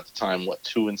whatever at the time,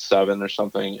 2-7 or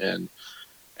something, and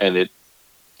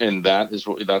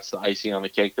that's the icing on the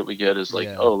cake that we get is like,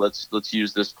 oh, let's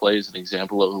use this play as an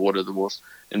example of what are the most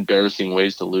embarrassing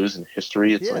ways to lose in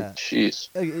history. It's like, jeez.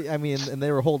 I mean, and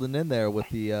they were holding in there with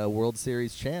the World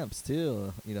Series champs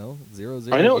too.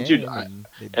 0-0. I know, dude.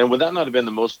 And would that not have been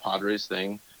the most Padres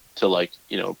thing to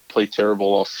play terrible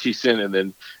all season and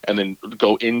then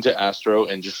go into Astro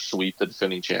and just sweep the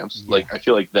defending champs? Yeah. I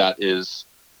feel like that is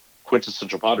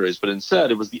quintessential Padres, but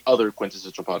instead it was the other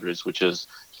quintessential Padres, which is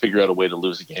figure out a way to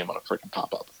lose a game on a freaking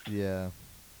pop up. Yeah.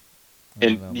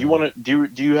 And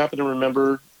do you happen to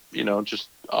remember, just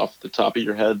off the top of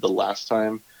your head, the last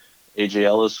time AJ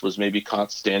Ellis was maybe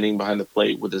caught standing behind the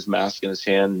plate with his mask in his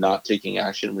hand, not taking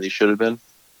action when he should have been?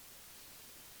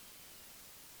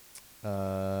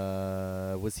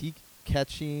 Was he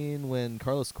catching when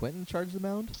Carlos Quentin charged the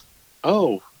mound?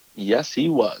 Oh, yes, he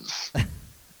was.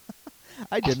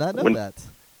 I did not know that.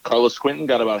 Carlos Quentin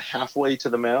got about halfway to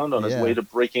the mound on his way to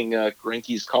breaking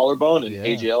Greinke's collarbone, and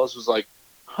AJ Ellis was like,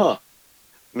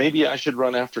 maybe I should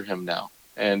run after him now.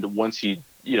 And once he,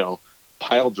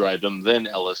 pile drived him, then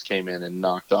Ellis came in and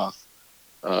knocked off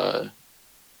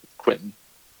Quentin.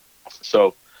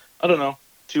 So, I don't know.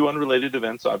 Two unrelated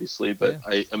events, obviously, but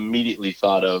I immediately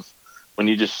thought of when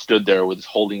he just stood there with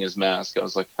holding his mask. I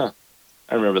was like,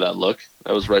 I remember that look.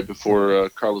 That was right before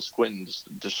Carlos Quentin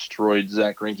just destroyed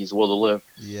Zach Greinke's will to live.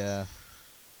 Yeah.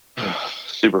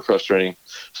 Super frustrating.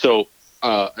 So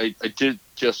I did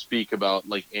just speak about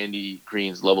Andy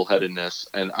Green's level-headedness,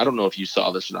 and I don't know if you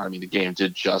saw this or not. I mean, the game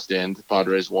did just end. The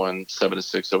Padres won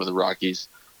 7-6 over the Rockies.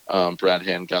 Brad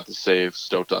Hand got the save.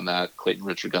 Stoked on that. Clayton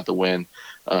Richard got the win.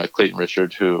 Clayton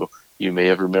Richard, who you may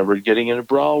have remembered getting in a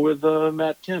brawl with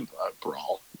Matt Kemp.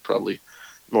 Probably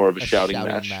more of a shouting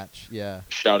match. Yeah.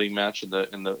 Shouting match in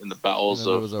the bowels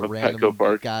of Petco Park. There was a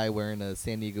random guy wearing a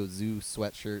San Diego Zoo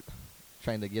sweatshirt,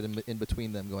 trying to get him in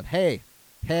between them, going, "Hey,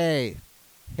 hey,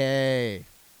 hey."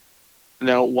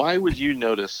 Now, why would you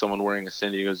notice someone wearing a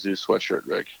San Diego Zoo sweatshirt,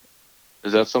 Rick?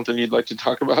 Is that something you'd like to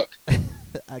talk about?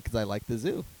 Because I like the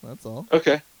zoo. That's all.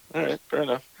 Okay. All right. Fair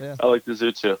enough. Yeah. I like the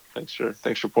zoo too. Thanks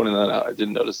for pointing that out. I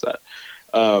didn't notice that.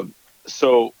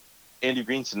 So Andy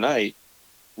Green tonight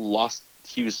lost.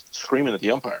 He was screaming at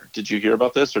the umpire. Did you hear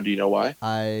about this, or do you know why?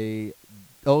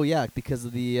 Oh yeah, because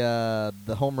of the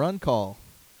home run call.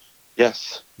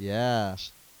 Yes. Yeah.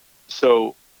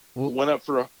 So went up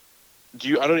for a.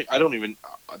 I don't even.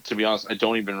 To be honest, I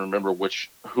don't even remember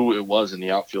who it was in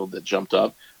the outfield that jumped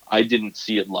up. I didn't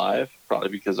see it live, probably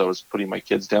because I was putting my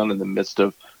kids down in the midst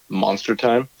of monster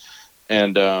time,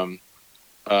 and I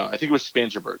think it was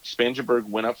Spangenberg. Spangenberg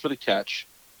went up for the catch.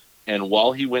 And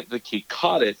while he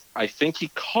caught it. I think he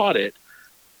caught it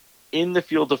in the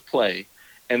field of play,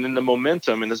 and then the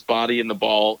momentum in his body and the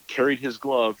ball carried his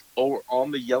glove over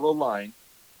on the yellow line,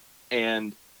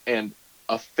 and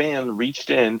a fan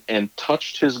reached in and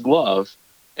touched his glove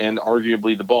and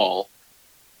arguably the ball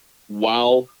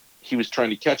while he was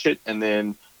trying to catch it, and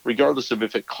then regardless of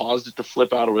if it caused it to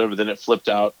flip out or whatever, then it flipped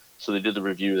out. So they did the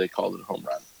review. They called it a home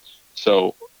run.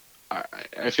 So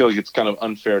I feel like it's kind of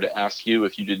unfair to ask you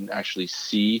if you didn't actually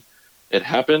see it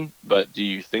happen, but do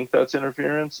you think that's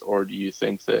interference, or do you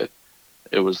think that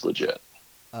it was legit?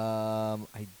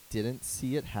 I didn't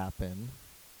see it happen.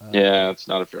 Yeah, it's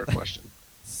not a fair question.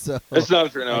 So it's not a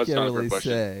fair. No, I it's can't not really a fair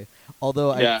question. say.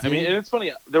 Although I mean, and it's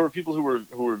funny. There were people who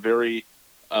were very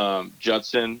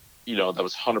Judson. That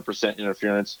was 100%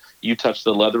 interference. You touch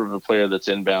the leather of a player that's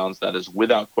inbounds. That is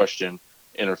without question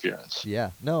interference.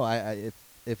 Yeah. No.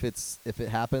 If it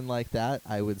happened like that,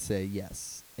 I would say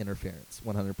yes, interference,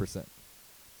 100%.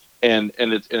 And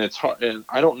it's hard. And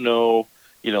I don't know.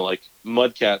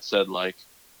 Mudcat said,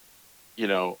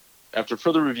 after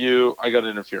further review, I got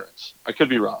interference. I could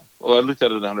be wrong. Well, I looked at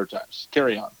it 100 times.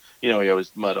 Carry on.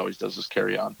 Mud always does this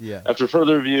carry on. Yeah. After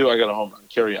further review, I got a home run.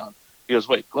 Carry on. He goes,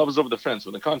 wait, glove is over the fence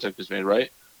when the contact is made,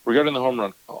 right? Regarding the home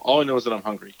run, all I know is that I'm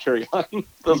hungry. Carry on.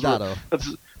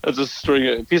 That's a string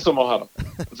of piso mojado.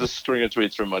 That's a string of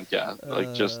tweets from Mudcat.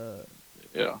 Like just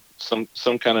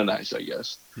some kind of nice, I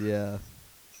guess. Yeah.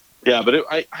 Yeah, but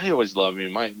I always love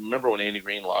him. Remember when Andy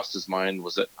Green lost his mind?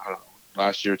 Was it, I don't know,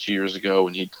 last year, 2 years ago,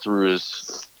 when he threw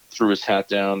his hat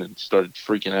down and started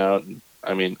freaking out? And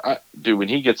I mean, dude, when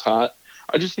he gets hot,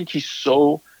 I just think he's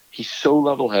so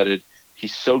level-headed.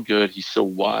 He's so good. He's so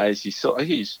wise. I think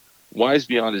he's wise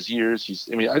beyond his years.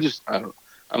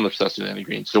 I'm obsessed with Andy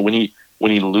Green. So when he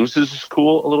loses his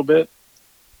cool a little bit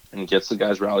and gets the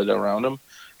guys rallied around him,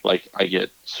 like, I get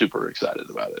super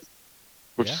excited about it,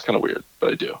 which is kind of weird,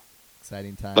 but I do.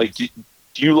 Exciting times. Like, do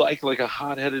you like a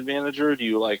hot-headed manager? Or do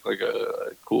you like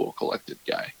a cool, collected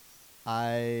guy?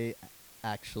 I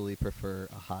actually prefer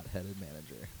a hot-headed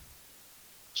manager.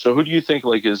 So who do you think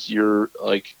is your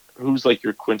who's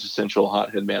your quintessential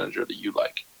hothead manager that you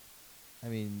like? I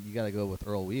mean, you got to go with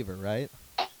Earl Weaver, right?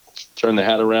 Turn the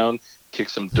hat around, kick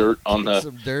some dirt on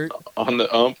the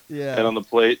ump, and on the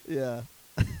plate. Yeah.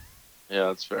 Yeah,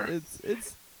 that's fair.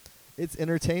 It's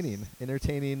entertaining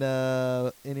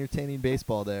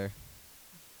baseball there.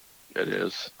 It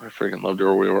is. I freaking loved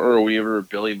Earl Weaver. Earl Weaver,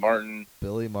 Billy Martin.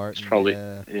 Probably.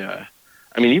 Yeah.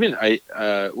 I mean, even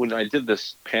when I did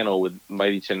this panel with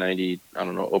Mighty 1090, I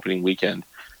don't know, opening weekend,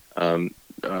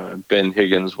 Ben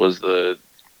Higgins was the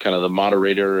kind of the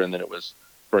moderator, and then it was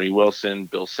Bernie Wilson,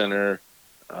 Bill Center,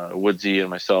 Woodsy, and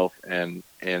myself, and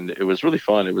it was really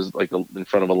fun. It was like in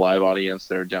front of a live audience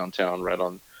there downtown,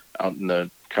 out in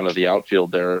the kind of the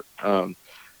outfield there,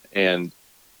 and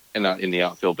not in the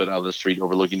outfield, but out of the street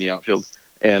overlooking the outfield.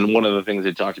 And one of the things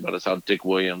they talked about is how Dick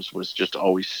Williams was just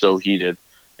always so heated,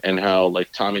 and how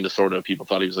like Tommy Lasorda, people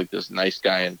thought he was like this nice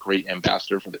guy and great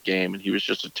ambassador for the game, and he was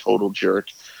just a total jerk.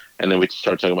 And then we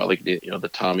start talking about like the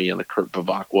Tommy and the Kurt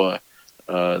Bavacqua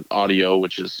audio,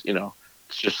 which is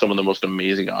it's just some of the most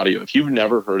amazing audio. If you've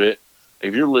never heard it,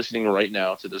 if you're listening right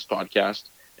now to this podcast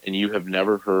and you have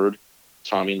never heard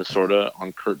Tommy Lasorda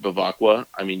on Kurt Bavacqua,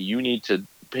 I mean, you need to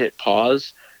hit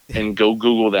pause and go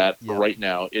Google that right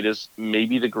now. It is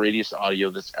maybe the greatest audio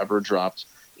that's ever dropped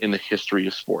in the history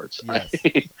of sports. Yes,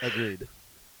 agreed.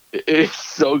 It's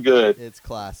so good. It's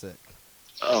classic.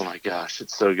 Oh my gosh,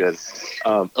 it's so good.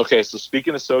 Okay, so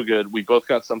speaking of so good, we both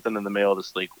got something in the mail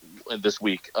this week.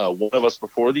 One of us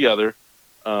before the other,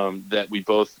 that we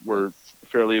both were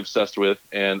fairly obsessed with,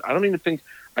 and I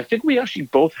think we actually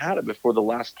both had it before the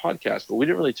last podcast, but we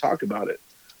didn't really talk about it.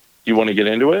 Do you want to get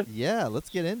into it? Yeah,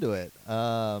 let's get into it.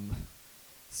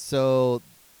 So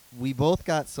we both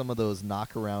got some of those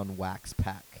Knockaround Wax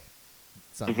Pack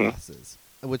sunglasses,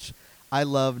 which I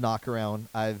love Knockaround.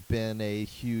 I've been a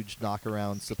huge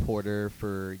Knockaround supporter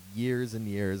for years and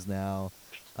years now.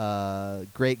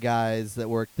 Great guys that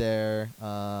work there.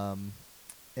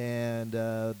 And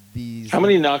these... How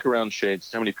many Knockaround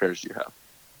shades, how many pairs do you have?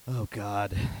 Oh,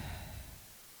 God.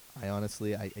 I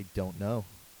honestly don't know.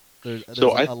 There's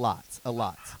a lot.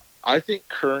 I think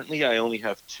currently I only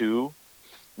have two.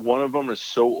 One of them is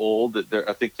so old that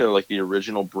I think they're like the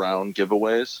original brown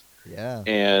giveaways. Yeah.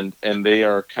 And they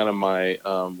are kind of my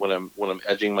when I'm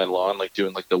edging my lawn, like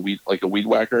doing like a weed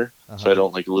whacker, so I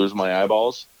don't like lose my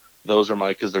eyeballs. Those are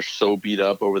because they're so beat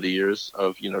up over the years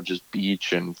of just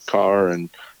beach and car and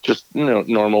just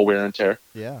normal wear and tear.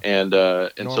 Yeah. And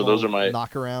so those are my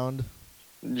Knockaround.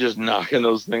 Just knocking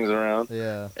those things around.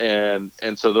 Yeah. And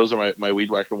so those are my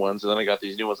weed whacker ones. And then I got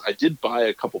these new ones. I did buy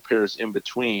a couple pairs in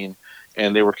between,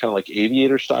 and they were kind of like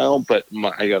aviator style, but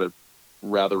I got a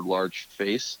rather large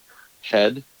face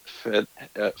and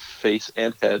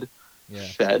head. Yeah.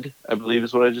 Fed, I believe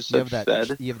is what I just said.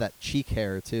 You have that cheek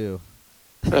hair too.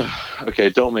 Okay,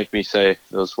 don't make me say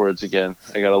those words again.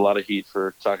 I got a lot of heat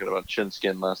for talking about chin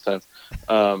skin last time.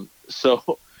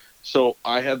 So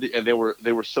I had and they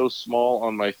were so small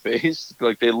on my face,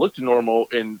 like they looked normal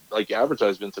in like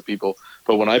advertisements to people,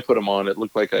 but when I put them on, it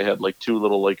looked like I had like two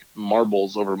little like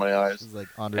marbles over my eyes. It was like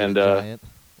Andre the Giant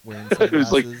wearing sunglasses. It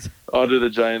was like Andre the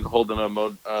Giant holding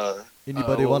a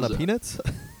Anybody want a peanuts?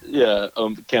 Yeah,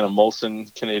 can of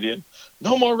Molson Canadian.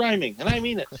 No more rhyming, and I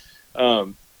mean it.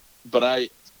 But I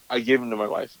gave them to my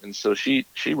wife, and so she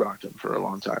rocked them for a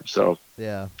long time. So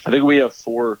yeah, I think we have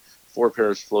four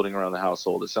pairs floating around the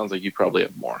household. It sounds like you probably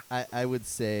have more. I would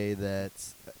say that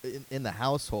in the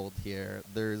household here,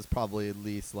 there's probably at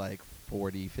least like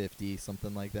 40, 50,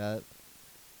 something like that.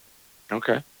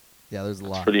 Okay. Yeah, there's a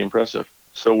lot. Pretty impressive.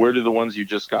 So where do the ones you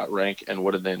just got rank, and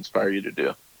what did they inspire you to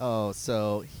do? Oh,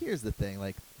 so here's the thing.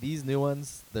 Like these new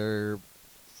ones,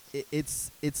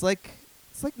 it's like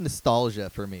it's like nostalgia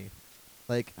for me.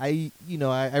 Like I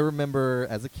remember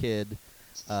as a kid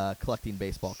collecting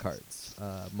baseball cards.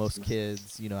 Most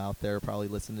kids, out there probably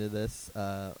listening to this,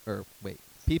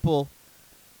 people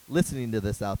listening to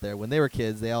this out there, when they were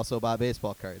kids, they also bought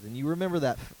baseball cards, and you remember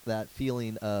that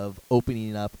feeling of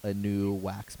opening up a new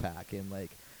wax pack and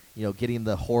getting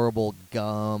the horrible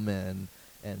gum and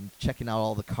checking out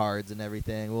all the cards and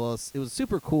everything. Well, it was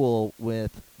super cool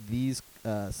with these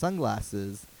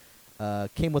sunglasses.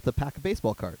 Came with a pack of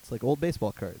baseball cards, like old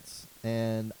baseball cards,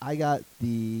 and I got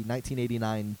the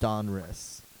 1989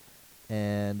 Donruss,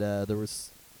 and there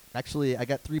was actually I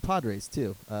got 3 Padres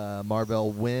too: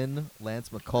 Marvell Wynn, Lance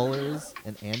McCullers,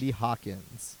 and Andy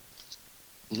Hawkins.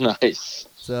 Nice.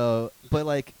 So,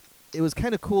 but it was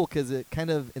kind of cool because it kind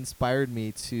of inspired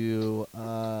me to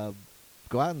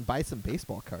go out and buy some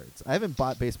baseball cards. I haven't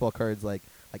bought baseball cards like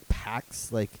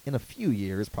packs in a few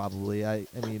years probably. I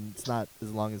mean it's not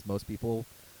as long as most people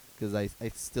because I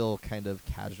still kind of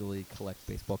casually collect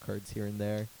baseball cards here and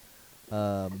there.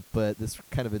 But this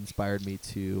kind of inspired me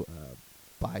to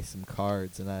buy some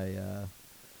cards, and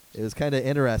it was kind of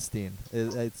interesting.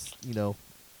 It's baseball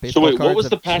so wait, cards what was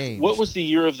have the pack? changed. What was the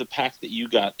year of the pack that you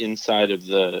got inside of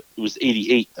the? It was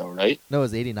 88 though, right? No, it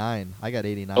was 89. I got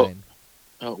 89.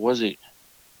 Oh, was it?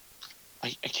 I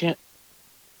can't.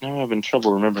 Now I'm having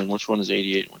trouble remembering which one is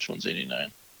 88 and which one's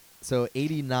 89. So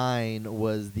 89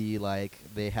 was the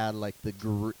they had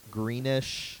the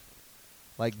greenish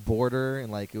border,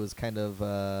 and it was kind of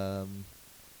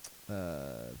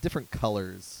different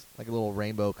colors, like little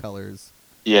rainbow colors.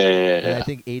 Yeah. And I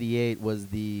think 88 was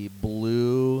the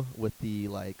blue with the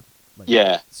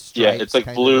yeah, it's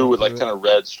like blue with kind of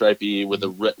red stripey with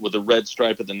a red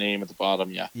stripe at the name at the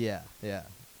bottom. Yeah. Yeah.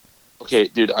 Okay,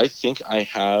 dude, I think I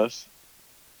have.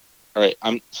 All right,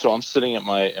 I'm sitting at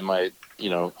my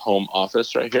home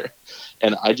office right here,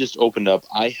 and I just opened up.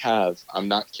 I'm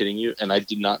not kidding you, and I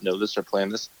did not know this or plan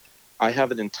this. I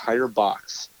have an entire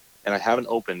box, and I haven't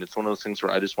opened. It's one of those things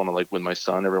where I just want to with my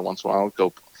son every once in a while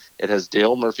go. It has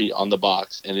Dale Murphy on the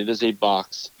box, and it is a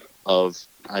box of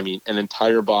an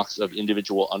entire box of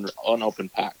individual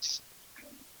unopened packs.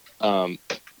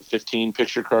 15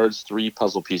 picture cards, 3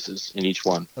 puzzle pieces in each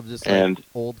one. Of just and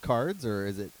old cards, or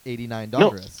is it 89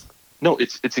 Donruss? No,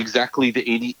 it's exactly the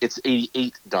 80. It's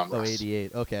 88 Donruss. Oh,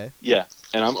 88. Okay. Yeah,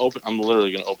 and I'm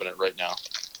literally going to open it right now.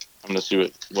 I'm going to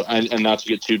see what and not to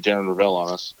get too Darren Ravel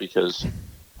on us because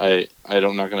I'm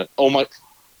not going to. Oh my!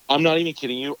 I'm not even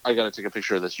kidding you. I got to take a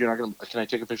picture of this. You're not going to. Can I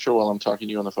take a picture while I'm talking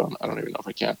to you on the phone? I don't even know if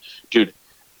I can, dude.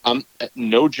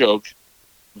 No joke.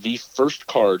 The first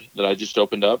card that I just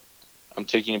opened up, I'm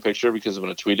taking a picture because I'm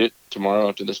going to tweet it tomorrow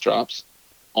after this drops.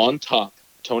 On top,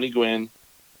 Tony Gwynn.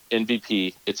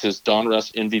 MVP. It's his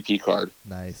Donruss MVP card.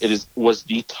 Nice. It was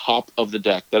the top of the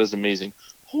deck. That is amazing.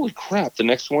 Holy crap! The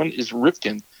next one is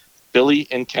Ripken, Billy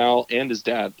and Cal and his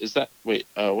dad. Is that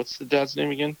what's the dad's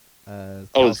name again?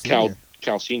 It's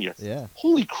Cal Senior. Yeah.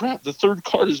 Holy crap! The third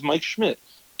card is Mike Schmidt,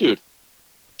 dude.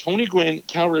 Tony Gwynn,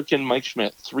 Cal Ripken, Mike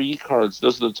Schmidt. 3 cards.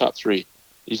 Those are the top 3.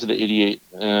 These are the 88.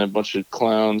 A bunch of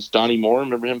clowns. Donnie Moore.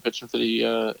 Remember him pitching for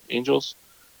the Angels?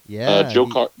 Yeah,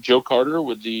 Joe Carter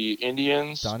with the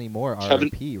Indians. Donnie Moore,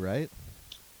 RIP, right?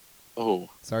 Oh,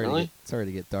 sorry really? Sorry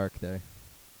to get dark there.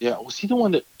 Yeah, was he the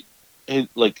one that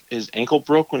his ankle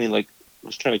broke when he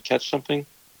was trying to catch something?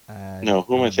 No,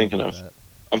 who am I thinking of? That.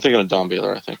 I'm thinking of Don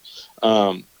Baylor, I think.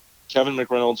 Kevin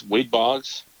McReynolds, Wade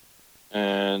Boggs,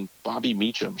 and Bobby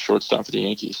Meacham, shortstop for the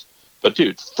Yankees. But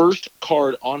dude, first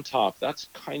card on top. That's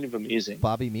kind of amazing.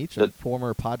 Bobby Meacham,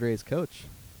 former Padres coach.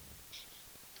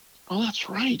 Oh, that's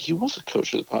right. He was a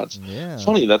coach of the Pods. Yeah. It's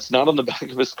funny. That's not on the back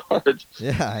of his card.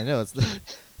 Yeah, I know.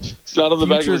 It's not on the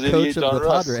back of his coach of the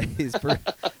Padres.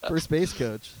 First base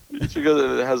coach. It's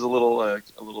because it has a little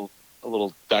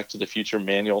Back to the Future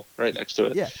manual right next to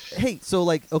it. Yeah. Hey, so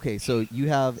so you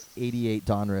have 88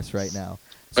 Donruss right now.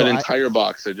 So an entire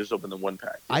box. I just opened the 1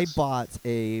 pack. Yes. I bought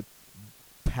a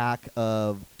pack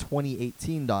of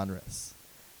 2018 Donruss,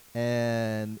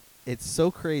 and it's so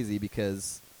crazy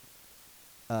because.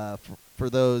 For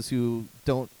those who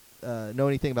don't know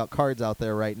anything about cards out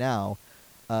there right now,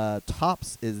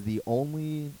 Topps is the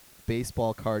only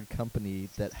baseball card company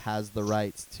that has the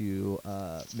rights to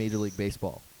Major League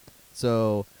Baseball.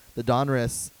 So the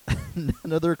Donruss,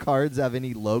 none of their cards have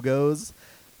any logos.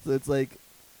 So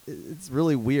it's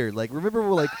really weird. Remember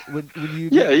when you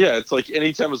it's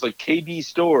anytime it's KB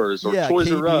stores or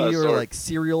Toys R Us or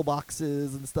cereal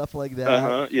boxes and stuff like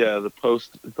that. The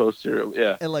post cereal.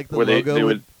 Yeah, and the logo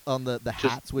would on the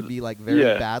hats would be very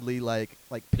badly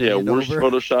painted worst over.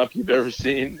 Photoshop you've ever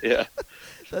seen. Yeah.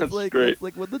 That's like great. that's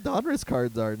like what the Donruss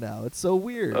cards are now. It's so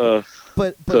weird. Uh,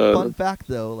 But fun fact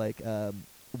though, like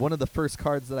one of the first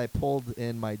cards that I pulled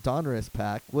in my Donruss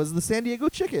pack was the San Diego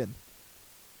Chicken.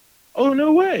 Oh,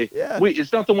 no way. Yeah. Wait,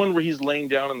 it's not the one where he's laying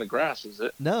down in the grass, is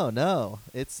it? No.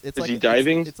 It's Is like he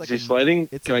diving? It's like is he sliding?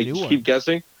 It's Can a I new keep one.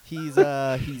 guessing? He's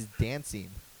dancing.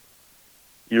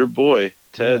 Your boy,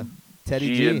 Ted.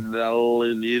 Teddy G. I don't know.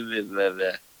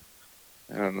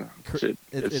 It's funny.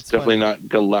 definitely not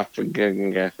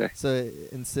Galapagos. So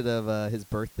instead of his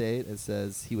birth date, it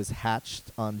says he was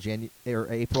hatched on April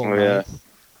 9th, Oh, yeah.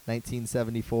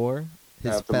 1974.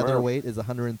 His At the featherweight is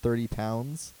 130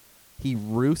 pounds. He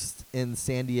roosts in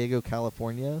San Diego,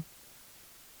 California.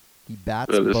 He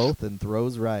bats both and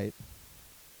throws right.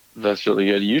 That's really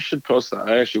good. You should post that.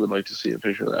 I actually would like to see a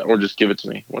picture of that, or just give it to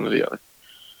me, one or the other.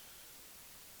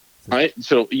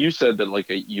 So you said that like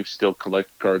you still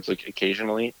collect cards like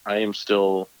occasionally. I am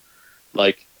still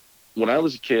like when I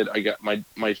was a kid. I got my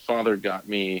father got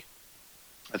me.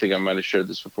 I think I might have shared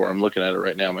this before. I'm looking at it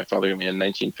right now. My father got me a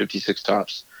 1956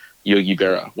 Topps Yogi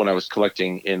Berra when I was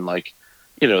collecting in like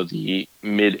the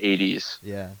mid 80s.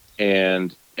 Yeah.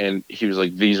 And he was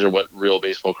like, these are what real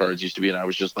baseball cards used to be. And I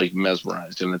was just like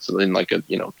mesmerized. And it's in like a,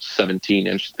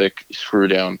 17-inch thick screw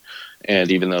down.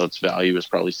 And even though its value is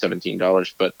probably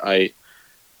 $17, but I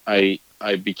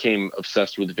became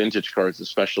obsessed with vintage cards,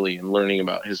 especially, and learning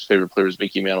about his favorite player was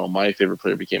Mickey Mantle. My favorite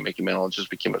player became Mickey Mantle, and just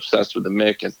became obsessed with the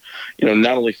Mick. And,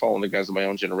 not only following the guys of my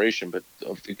own generation, but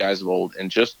of the guys of old.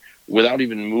 And just without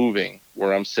even moving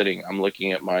where I'm sitting, I'm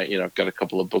looking at my, I've got a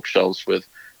couple of bookshelves with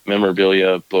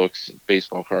memorabilia, books,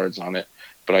 baseball cards on it.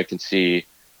 But I can see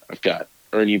I've got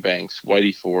Ernie Banks,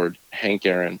 Whitey Ford, Hank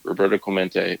Aaron, Roberto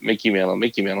Clemente, Mickey Mantle,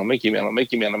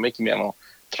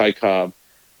 Ty Cobb,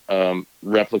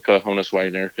 replica Honus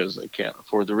Wagner because I can't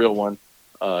afford the real one,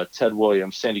 Ted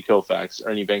Williams, Sandy Koufax,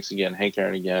 Ernie Banks again, Hank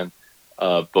Aaron again,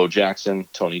 Bo Jackson,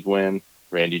 Tony Gwynn,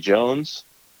 Randy Jones,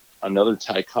 another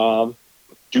Ty Cobb,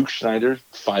 Duke Schneider,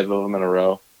 5 of them in a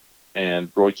row,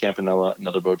 and Roy Campanella,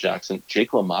 another Bo Jackson,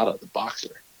 Jake LaMotta, the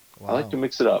boxer. Wow. I like to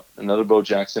mix it up. Another Bo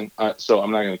Jackson. So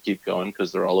I'm not going to keep going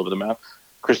because they're all over the map.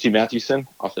 Christy Mathewson,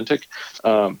 authentic.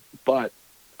 But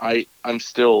I'm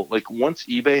still like, once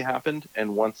eBay happened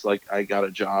and once like I got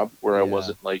a job where I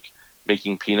wasn't like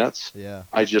making peanuts,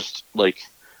 I just like,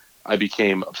 I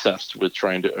became obsessed with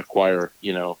trying to acquire,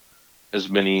 as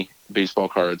many baseball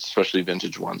cards, especially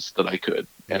vintage ones, that I could.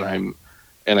 And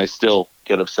I still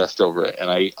get obsessed over it.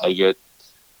 And I get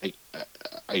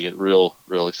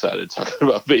real excited talking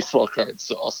about baseball cards.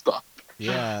 So I'll stop.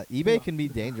 Yeah. eBay can be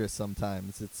dangerous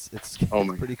sometimes. It's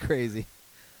pretty crazy.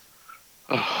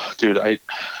 Oh, dude, I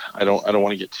don't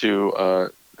want to get too, I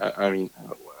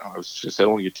was just I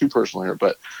don't want to get too personal here,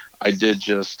 but I did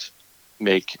just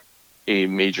make a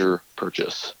major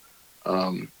purchase,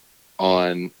 on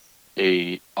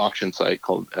a auction site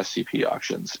called ZCP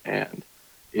Auctions. And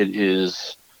it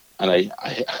is, and I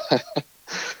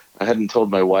I hadn't told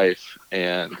my wife,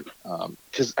 and,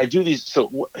 cause I do these.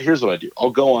 So here's what I do. I'll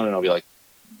go on and I'll be like,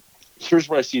 here's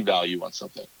where I see value on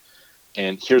something.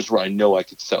 And here's where I know I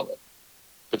could sell it.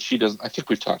 But she doesn't. I think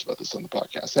we've talked about this on the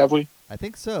podcast, have we? I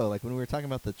think so. Like when we were talking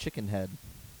about the chicken head.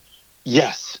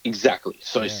 Yes, exactly.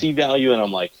 So I see value, and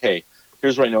I'm like, hey,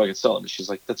 here's where I know I can sell it. And she's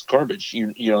like, that's garbage.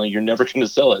 You're never going to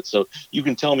sell it. So you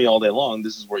can tell me all day long,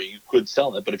 this is where you could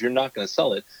sell it. But if you're not going to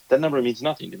sell it, that number means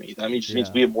nothing to me. That means means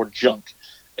we have more junk.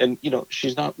 And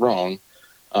she's not wrong.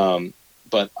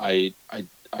 But I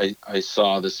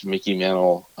saw this Mickey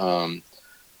Mantle.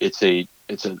 It's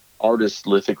an artist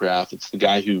lithograph. It's the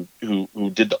guy who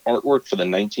did the artwork for the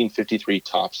 1953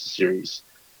 Topps series.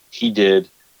 He did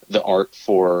the art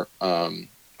for,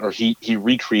 or he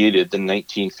recreated the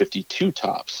 1952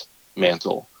 Topps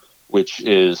mantle, which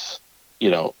is,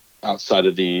 outside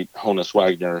of the Honus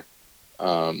Wagner,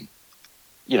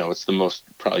 it's the most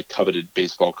probably coveted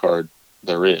baseball card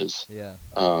there is. Yeah.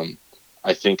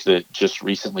 I think that just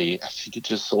recently, I think it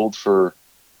just sold for,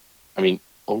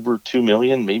 over 2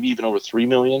 million, maybe even over 3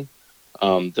 million.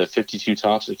 The 52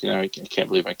 Topps, I can't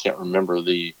believe I can't remember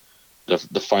the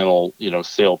final,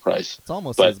 sale price. It's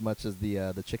almost as much as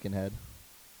the chicken head.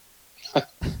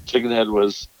 Chicken head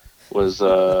was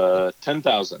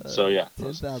 10,000. So yeah,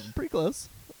 10,000, pretty close.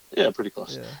 Yeah, pretty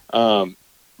close. Yeah.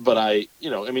 But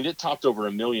it topped over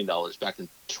 $1 million back in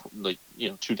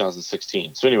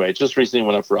 2016. So anyway, it just recently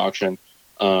went up for auction.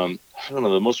 I don't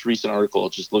know, the most recent article,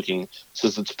 just looking,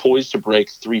 says it's poised to break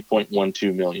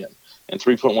 3.12 million. And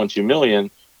 3.12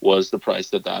 million was the price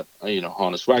that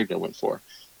Honus Wagner went for.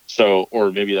 So,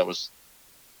 or maybe that was,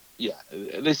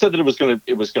 they said that it was going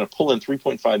to pull in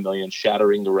 3.5 million,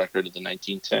 shattering the record of the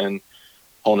 1910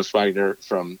 Honus Wagner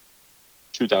from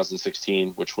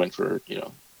 2016, which went for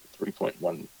 3.1,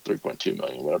 3.2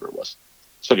 million, whatever it was.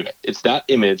 So anyway, it's that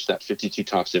image, that 52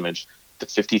 tops image. The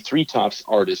 53 tops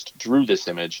artist drew this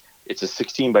image. It's a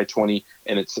 16 by 20,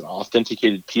 and it's an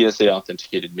authenticated PSA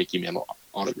authenticated Mickey Mantle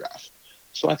autograph.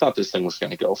 So I thought this thing was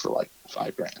going to go for like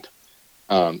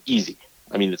 $5,000, easy.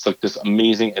 I mean, it's like this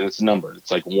amazing, and it's numbered.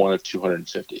 It's like one of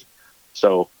 250.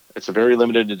 So it's a very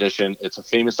limited edition. It's a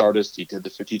famous artist. He did the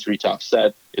 53 top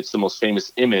set. It's the most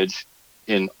famous image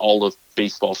in all of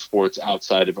baseball sports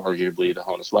outside of arguably the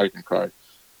Honus Wagner card.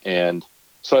 And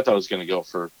so I thought it was going to go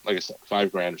for, like I said,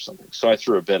 $5,000 or something. So I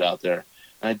threw a bid out there.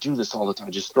 And I do this all the time.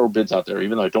 I just throw bids out there,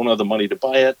 even though I don't have the money to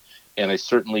buy it. And I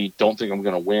certainly don't think I'm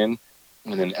going to win.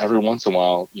 And then every once in a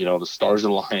while, the stars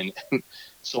align.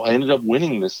 So I ended up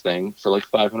winning this thing for like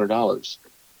 $500.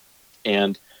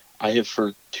 And I have,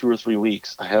 for 2 or 3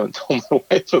 weeks, I haven't told my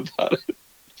wife about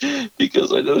it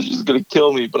because I know she's going to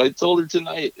kill me. But I told her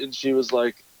tonight, and she was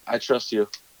like, I trust you.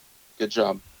 Good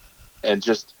job. And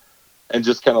just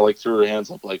kind of like threw her hands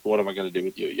up, like, what am I going to do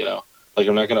with you? Like,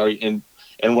 I'm not going to argue.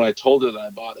 And when I told her that I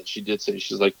bought it, she did say,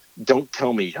 she's like, don't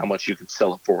tell me how much you can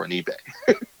sell it for on eBay.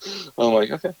 I'm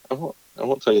like, okay, I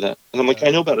won't tell you that. And I'm like,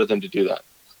 I know better than to do that.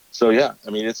 So yeah,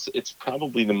 I mean, it's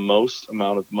probably the most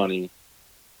amount of money.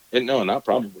 And no, not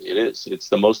probably. It is. It's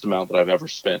the most amount that I've ever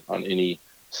spent on any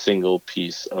single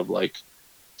piece of like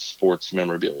sports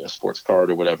memorabilia, sports card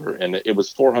or whatever. And it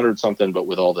was 400 something, but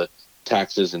with all the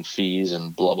taxes and fees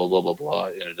and blah, blah, blah, blah, blah,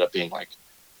 it ended up being like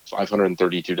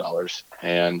 $532.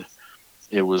 And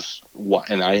it was what,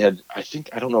 and I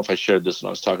don't know if I shared this when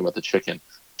I was talking about the chicken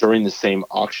during the same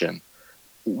auction,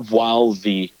 while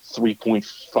the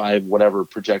 3.5 whatever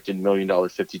projected $1 million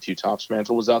 52 tops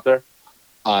mantle was out there,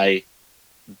 I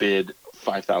bid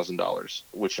 $5,000,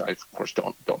 which I of course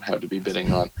don't have to be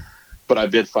bidding on, but I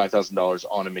bid $5,000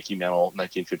 on a Mickey Mantle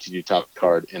 1952 top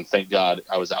card, and thank God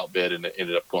I was outbid, and it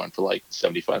ended up going for like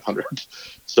 $7,500.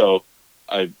 So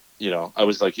I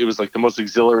was like, it was like the most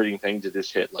exhilarating thing to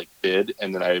just hit like bid,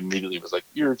 and then I immediately was like,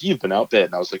 you've been outbid,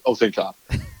 and I was like, oh, thank God,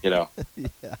 Yeah.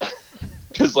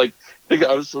 because like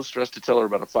I was so stressed to tell her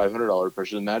about a $500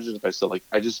 purchase. Imagine if I said, like,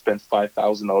 I just spent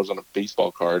 $5,000 on a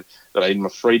baseball card that I'm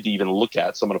afraid to even look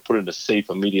at, so I'm going to put it in a safe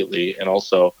immediately, and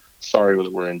also sorry that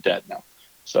we're in debt now.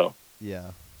 So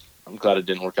yeah, I'm glad it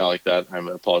didn't work out like that. I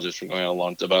apologize for going on a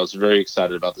long time, but I was very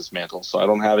excited about this mantle. So I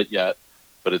don't have it yet,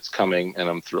 but it's coming, and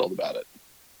I'm thrilled about it.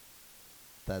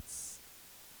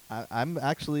 I'm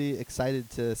actually excited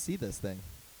to see this thing.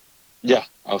 Yeah,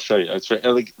 I'll show you. It's right.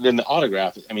 Like, then the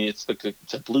autograph, I mean, it's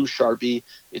a blue Sharpie.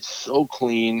 It's so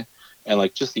clean, and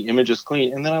like just the image is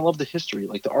clean. And then I love the history.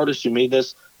 Like, the artist who made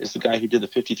this is the guy who did the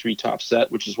 53 top set,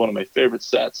 which is one of my favorite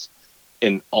sets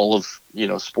in all of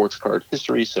sports card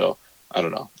history. So I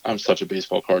don't know. I'm such a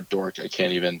baseball card dork. I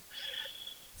can't even.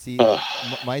 See,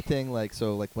 my thing, like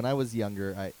when I was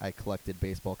younger, I collected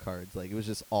baseball cards. Like, it was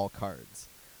just all cards.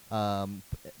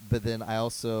 But then I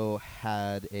also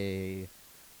had a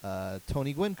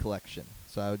Tony Gwynn collection.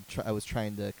 So I was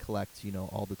trying to collect,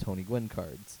 all the Tony Gwynn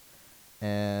cards.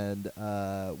 And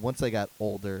once I got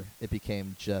older, it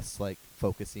became just like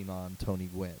focusing on Tony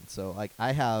Gwynn. So like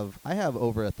I have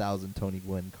over 1,000 Tony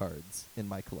Gwynn cards in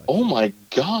my collection. Oh my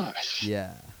gosh!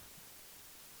 Yeah.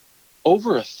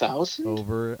 Over 1,000?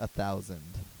 Over 1,000.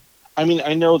 I mean,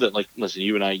 I know that, like, listen,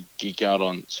 you and I geek out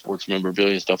on sports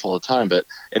memorabilia stuff all the time, but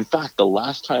in fact, the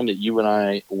last time that you and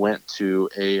I went to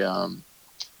a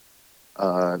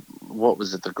what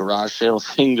was it, the garage sale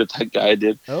thing that guy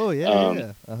did? Oh yeah,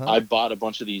 yeah. Uh-huh. I bought a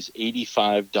bunch of these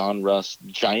 85 Don Russ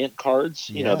giant cards.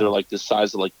 They're like the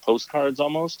size of like postcards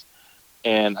almost.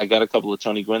 And I got a couple of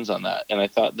Tony Gwynns on that, and I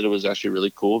thought that it was actually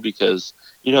really cool because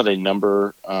they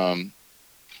number.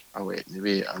 Oh wait,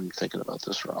 maybe I'm thinking about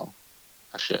this wrong.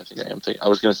 Actually, I think I am thinking. I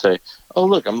was going to say, oh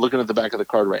look, I'm looking at the back of the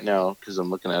card right now because I'm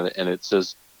looking at it, and it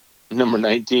says number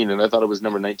 19, and I thought it was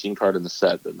number 19 card in the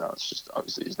set, but no, it's just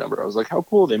obviously his number. I was like, how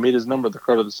cool, they made his number the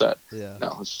card of the set. Yeah.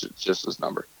 No, it's just his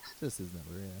number. Just his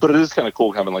number, yeah. But it is kind of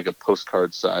cool having like a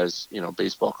postcard size,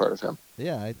 baseball card of him.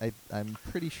 Yeah, I'm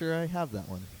pretty sure I have that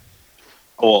one.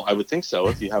 Well, I would think so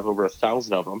if you have over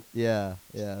 1,000 of them. Yeah.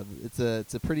 It's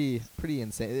a pretty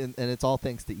insane, and it's all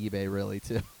thanks to eBay, really,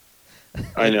 too.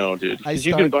 I know, dude. Because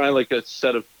you can buy like a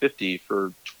set of 50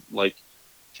 for like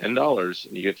 $10,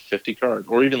 and you get 50 cards,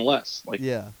 or even less. Like,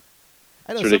 yeah,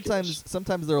 I know.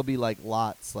 Sometimes there'll be like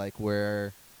lots, like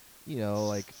where,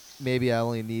 like maybe I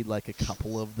only need like a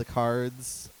couple of the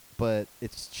cards, but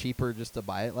it's cheaper just to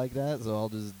buy it like that, so I'll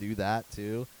just do that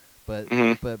too. But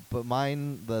but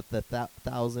mine, the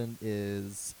 1,000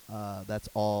 is that's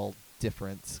all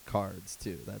different cards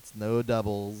too. That's no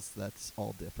doubles. That's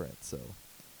all different. So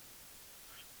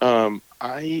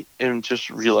I am just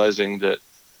realizing that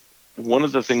one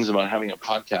of the things about having a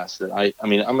podcast that I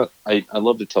mean, I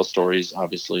love to tell stories.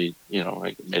 Obviously,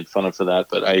 I get made fun of for that,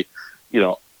 but you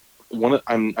know,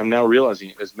 I'm now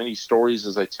realizing as many stories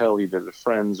as I tell either to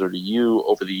friends or to you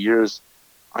over the years,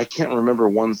 I can't remember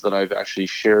ones that I've actually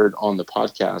shared on the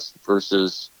podcast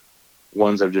versus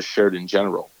ones I've just shared in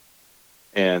general.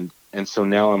 And so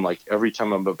now I'm like, every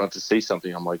time I'm about to say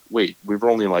something, I'm like, wait, we've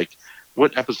only like,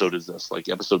 what episode is this? Like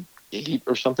episode 8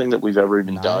 or something that we've ever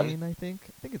even 9, done? I think.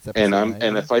 I think it's And episode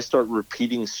 9. if I start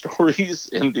repeating stories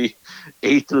in the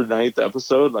 8th or 9th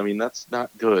episode, I mean, that's not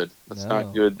good. That's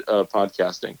not good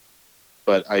podcasting.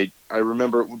 But I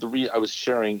remember I was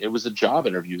sharing, it was a job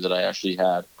interview that I actually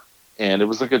had, and it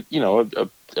was like it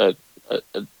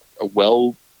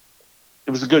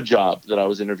was a good job that I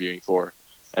was interviewing for.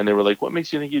 And they were like, what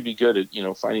makes you think you'd be good at,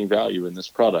 finding value in this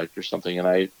product or something? And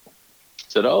I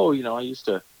said, oh, I used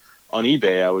to, on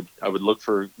eBay, I would look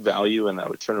for value and I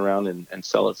would turn around and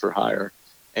sell it for higher.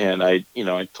 And I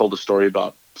told a story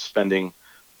about spending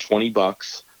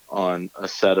 $20 on a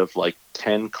set of like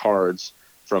 10 cards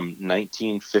from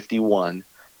 1951.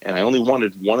 And I only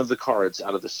wanted one of the cards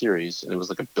out of the series. And it was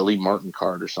like a Billy Martin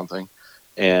card or something.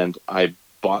 And I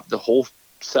bought the whole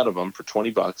set of them for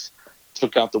 $20,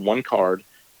 took out the one card,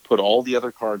 put all the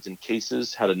other cards in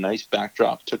cases, had a nice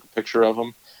backdrop, took a picture of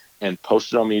them, and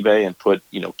posted on eBay and put,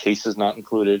 cases not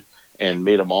included, and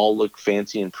made them all look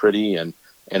fancy and pretty. And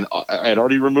I had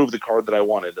already removed the card that I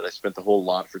wanted that I spent the whole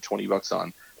lot for $20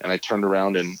 on. And I turned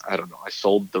around and I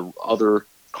sold the other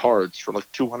cards for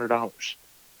like $200.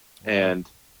 And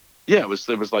yeah, it was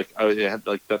like, I had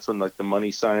like, that's when like the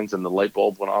money signs and the light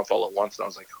bulb went off all at once. And I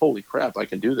was like, holy crap, I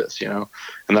can do this, And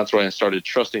that's when I started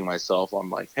trusting myself. I'm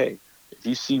like, hey, if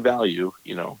you see value,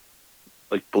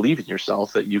 like believe in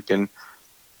yourself that you can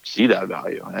see that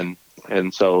value.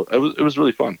 And so it was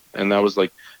really fun. And that was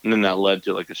like, and then that led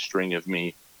to like a string of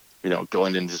me,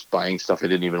 going and just buying stuff I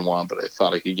didn't even want, but I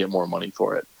thought I could get more money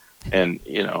for it. And,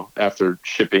 after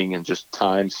shipping and just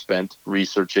time spent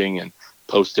researching and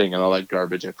posting and all that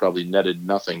garbage, I probably netted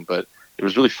nothing, but it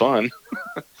was really fun.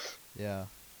 Yeah.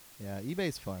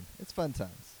 eBay's fun. It's fun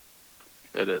times.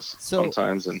 It is. Fun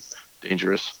times and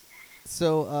dangerous.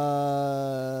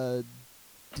 So,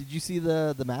 did you see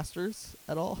the Masters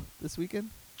at all this weekend?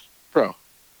 Bro,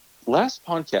 last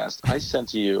podcast I sent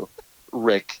to you,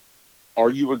 Rick, are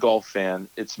you a golf fan?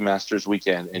 It's Masters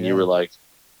weekend. And you were like,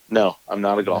 no, I'm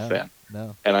not a golf fan.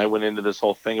 No. And I went into this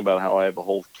whole thing about how I have a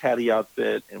whole caddy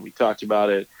outfit, and we talked about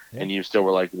it, and you still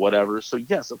were like, whatever. So,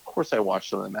 yes, of course I watched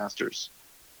some of the Masters.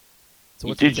 So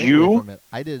what's did your you? From it?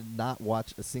 I did not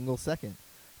watch a single second.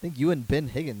 I think you and Ben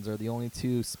Higgins are the only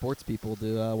two sports people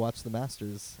to watch the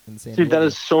Masters in San Diego. Dude, that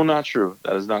is so not true.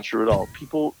 That is not true at all.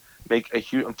 People make a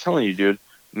huge... I'm telling you, dude,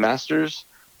 Masters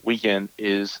weekend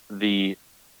is the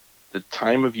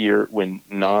time of year when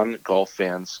non-golf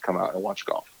fans come out and watch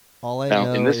golf. All I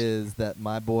know is that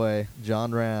my boy,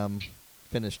 John Ram,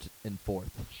 finished in 4th.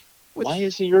 Why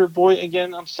is he your boy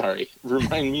again? I'm sorry.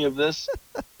 Remind me of this.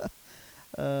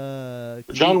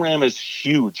 John Ram is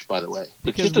huge, by the way.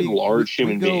 Just a large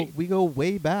human being. We go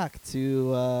way back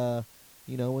to,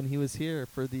 when he was here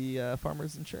for the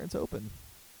Farmers Insurance Open.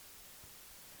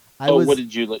 What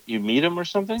did you meet him or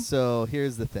something? So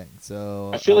here's the thing.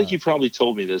 So I feel like you probably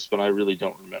told me this, but I really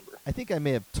don't remember. I think I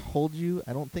may have told you.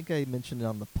 I don't think I mentioned it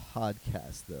on the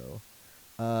podcast though.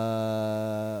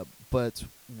 But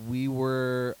we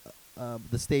were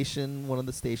the station, one of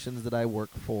the stations that I work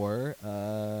for.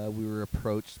 We were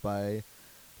approached by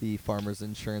the Farmers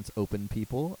Insurance Open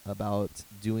people about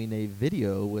doing a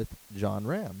video with John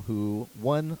Ram, who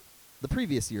won the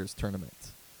previous year's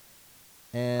tournament.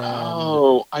 And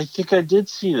I think I did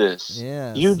see this.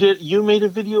 Yeah. You did. You made a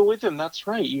video with him. That's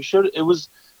right. You showed it.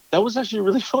 That was actually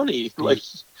really funny. Like,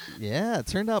 yeah, it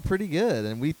turned out pretty good,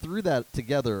 and we threw that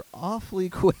together awfully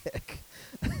quick.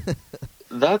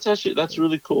 That's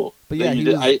really cool. But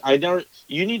yeah, I never.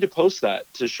 You need to post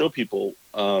that to show people.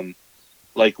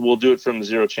 Like we'll do it from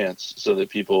Zero Chance, so that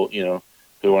people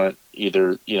who aren't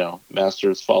either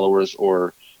Masters followers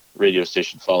or radio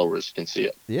station followers can see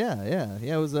it. Yeah.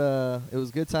 It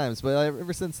was good times. But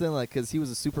ever since then, like, because he was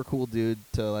a super cool dude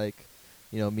to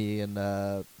me and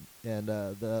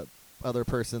the other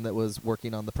person that was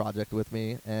working on the project with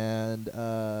me, and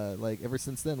ever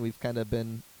since then we've kind of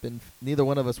been neither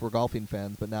one of us were golfing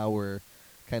fans, but now we're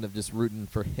kind of just rooting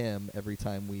for him every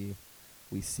time we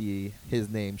see his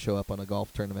name show up on a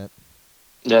golf tournament.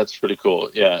 That's pretty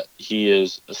cool. Yeah, he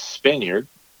is a Spaniard.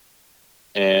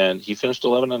 And he finished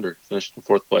 11 under, finished in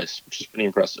 4th place, which is pretty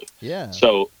impressive. Yeah.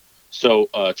 So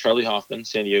Charlie Hoffman,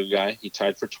 San Diego guy, he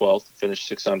tied for 12th, finished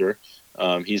 6 under.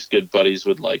 He's good buddies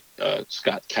with like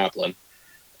Scott Kaplan,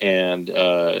 and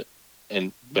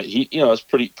but he, it's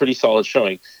pretty solid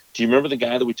showing. Do you remember the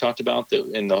guy that we talked about that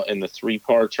in the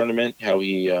 3-par tournament? How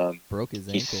he broke his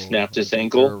ankle. He snapped his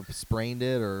ankle, or sprained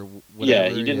it, or whatever. Yeah,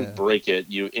 he didn't break it.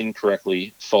 You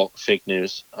incorrectly fake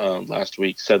news last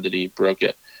week said that he broke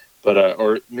it, but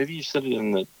or maybe you said it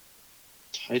in the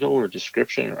title or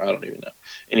description, or I don't even know.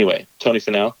 Anyway, Tony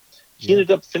Finau, he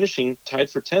ended up finishing tied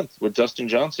for 10th with Dustin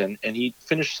Johnson, and he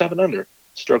finished 7 under,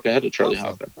 stroke ahead of Charlie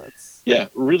Hoffman. Yeah,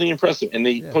 really impressive. And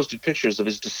they posted pictures of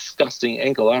his disgusting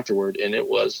ankle afterward, and it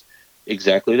was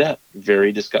exactly that,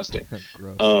 very disgusting.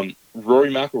 Rory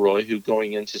McIlroy, who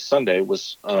going into Sunday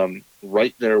was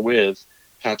right there with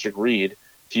Patrick Reed, a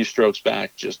few strokes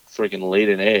back, just freaking laid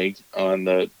an egg on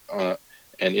the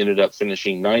and ended up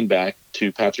finishing 9 back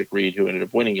to Patrick Reed, who ended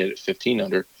up winning it at 15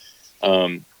 under.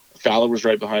 Fowler was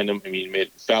right behind him. I mean, he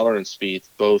made Fowler and Spieth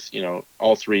both,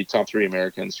 all top 3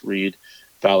 Americans, Reed,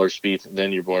 Fowler, Spieth,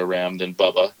 then your boy Ram, then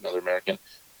Bubba, another American.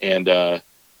 And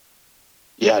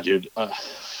dude,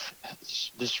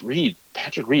 this Reed,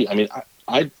 Patrick Reed, I mean,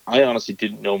 I honestly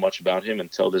didn't know much about him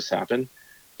until this happened,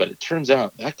 but it turns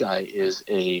out that guy is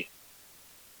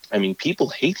people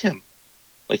hate him.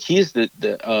 Like, he is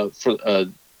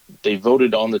they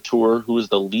voted on the tour who is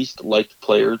the least liked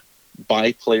player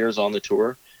by players on the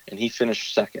tour, and he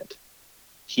finished 2nd.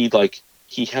 He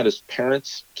had his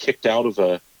parents kicked out of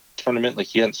a tournament. Like,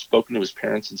 he hadn't spoken to his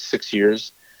parents in 6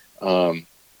 years.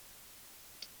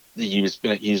 He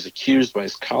was accused by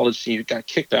his college. He got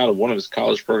kicked out of one of his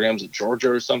college programs at Georgia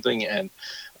or something, and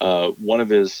one of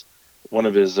his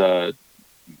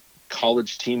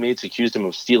college teammates accused him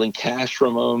of stealing cash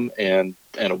from him and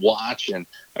a watch. And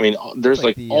I mean, there's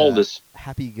like all this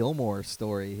Happy Gilmore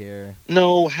story here.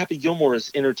 No, Happy Gilmore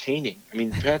is entertaining. I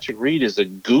mean, Patrick Reed is a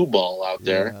goo ball out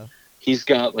there. Yeah. He's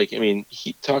got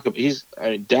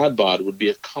dad bod would be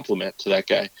a compliment to that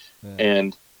guy. Yeah.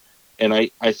 And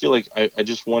I feel like I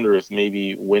just wonder if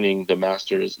maybe winning the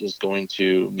Masters is going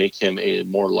to make him a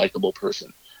more likable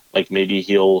person. Like, maybe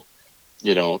he'll,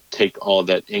 take all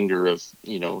that anger of,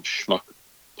 schmuck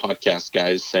podcast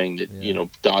guys saying that,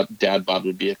 dad bod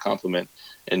would be a compliment.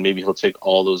 And maybe he'll take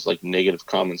all those like negative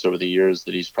comments over the years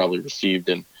that he's probably received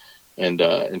and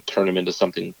turn them into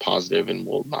something positive and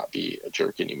will not be a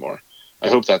jerk anymore. I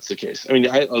hope that's the case. I mean,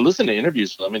 I listened to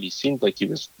interviews with him, and he seemed like he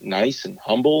was nice and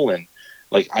humble, and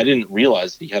like, I didn't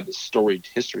realize that he had this storied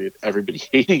history of everybody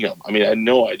hating him. I mean, I had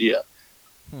no idea.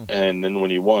 And then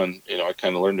when he won, I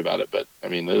kind of learned about it. But I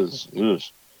mean, this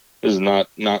is not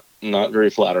very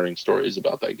flattering stories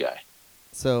about that guy.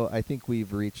 So I think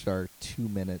we've reached our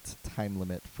 2-minute time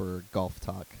limit for golf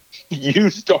talk.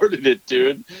 You started it,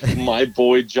 dude. My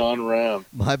boy John Ram.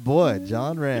 My boy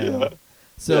John Ram. Yeah.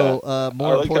 So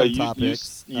more important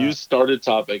topics. You started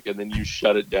topic and then you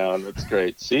shut it down. That's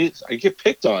great. See, I get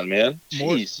picked on, man.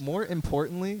 Jeez. More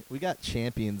importantly, we got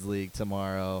Champions League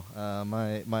tomorrow.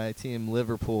 My team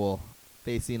Liverpool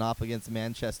facing off against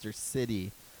Manchester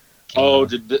City. Oh,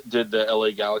 did the LA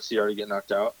Galaxy already get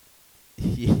knocked out?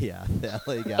 Yeah, the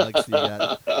LA Galaxy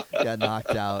got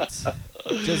knocked out.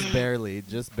 Just barely.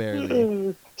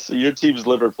 So your team's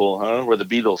Liverpool, huh? We're the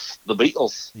Beatles. The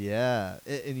Beatles. Yeah.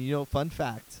 And fun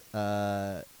fact,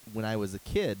 when I was a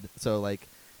kid, so like,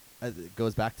 it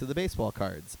goes back to the baseball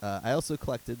cards. I also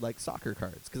collected like soccer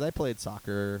cards because I played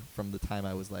soccer from the time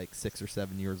I was like 6 or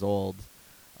 7 years old,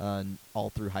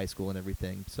 all through high school and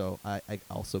everything. So I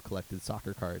also collected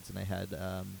soccer cards, and I had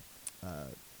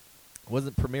it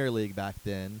wasn't Premier League back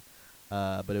then,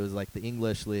 but it was like the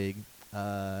English League,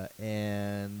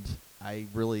 and I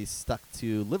really stuck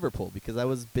to Liverpool because I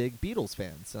was big Beatles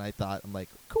fans, and I'm like,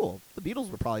 cool, the Beatles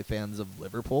were probably fans of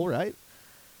Liverpool, right?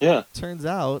 Yeah. Turns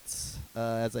out,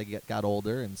 as I got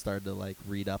older and started to like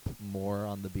read up more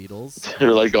on the Beatles,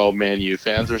 they're like all Man U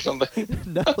fans or something.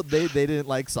 No, they didn't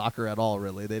like soccer at all.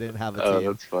 Really, they didn't have a team.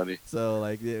 Oh, that's funny. So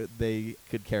like they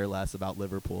could care less about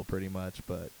Liverpool pretty much,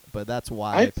 but that's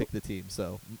why I picked the team.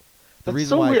 So the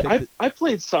reason why I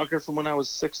played soccer from when I was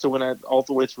 6 to when all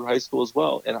the way through high school as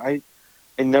well, and I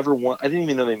never won. I didn't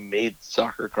even know they made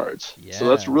soccer cards. Yeah. So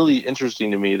that's really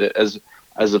interesting to me that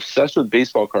as obsessed with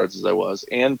baseball cards as I was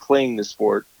and playing the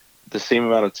sport the same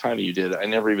amount of time you did, I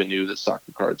never even knew that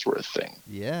soccer cards were a thing.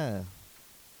 Yeah.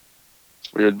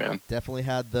 It's weird, man. Definitely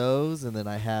had those, and then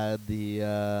I had the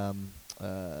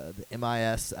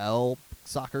MISL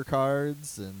soccer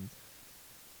cards. And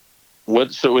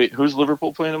what? So wait, who's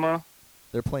Liverpool playing tomorrow?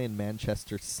 They're playing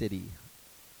Manchester City.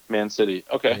 Man City.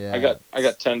 Okay. Yeah. I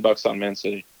got $10 on Man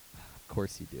City. Of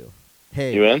course you do.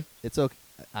 Hey, you in? It's okay.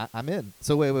 I'm in.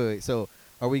 So wait. So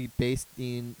are we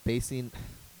basing?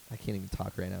 I can't even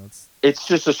talk right now. It's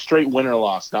just a straight win or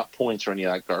loss, not points or any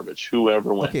of that garbage.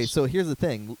 Whoever wins. Okay, so here's the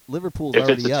thing. Liverpool's If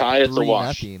it's already a tie, up it's a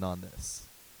wash. 3-0 on this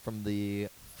from the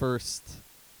first.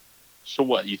 So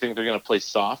what? You think they're going to play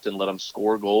soft and let them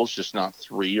score goals, just not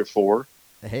 3 or 4?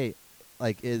 Hey,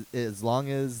 like as long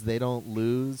as they don't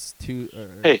lose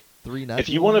 3-0. If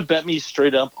you want to bet me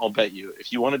straight up, I'll bet you.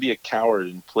 If you want to be a coward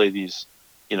and play these,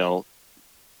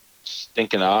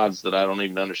 stinking odds that I don't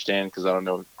even understand because I don't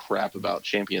know crap about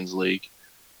Champions League,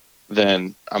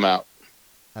 then I'm out.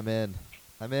 I'm in.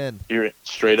 You're in.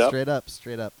 Straight up?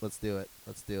 Straight up. Let's do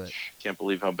it. Can't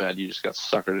believe how bad you just got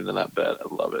suckered into that bet.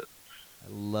 I love it.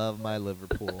 I love my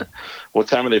Liverpool. What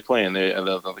time are they playing? I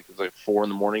think it's like 4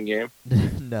 a.m. game.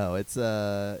 No, it's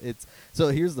so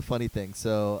here's the funny thing.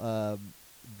 So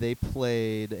they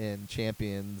played in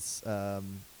Champions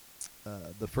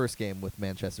the first game with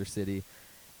Manchester City,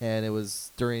 and it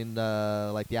was during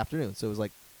like the afternoon. So it was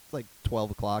like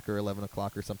 12 o'clock or 11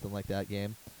 o'clock or something like that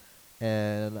game.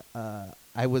 And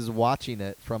I was watching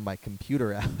it from my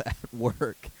computer at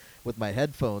work with my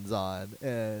headphones on,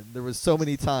 and there was so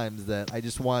many times that I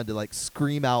just wanted to like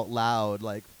scream out loud,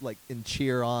 like and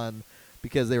cheer on,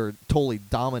 because they were totally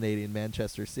dominating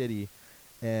Manchester City,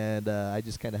 and I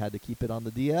just kind of had to keep it on the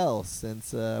DL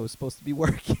since I was supposed to be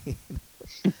working.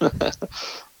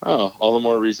 Oh, all the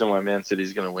more reason why Man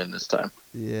City's going to win this time.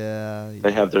 Yeah,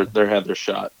 they had their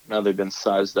shot. Now they've been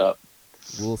sized up.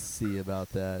 We'll see about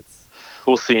that.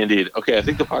 We'll see, indeed. Okay, I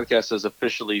think the podcast has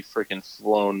officially freaking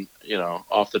flown,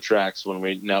 off the tracks. When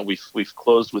we've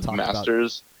closed with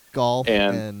Masters, golf,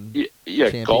 and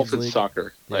golf and League.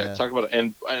 Soccer. Yeah. Right, talk about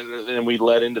it, and we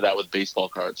led into that with baseball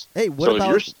cards. Hey,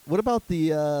 what about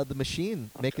the machine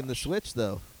making the switch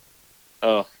though?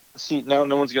 Oh, see, now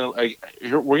no one's gonna.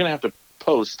 We're gonna have to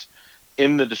post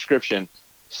in the description.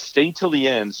 Stay till the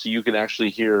end so you can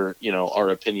actually hear, our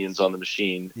opinions on the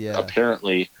machine. Yeah.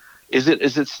 Apparently. Is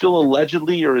it still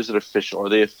allegedly, or is it official? Are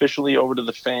they officially over to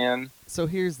the fan? So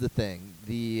here's the thing: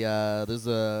 there's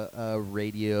a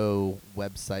radio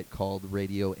website called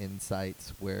Radio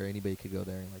Insights where anybody could go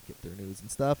there and like get their news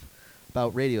and stuff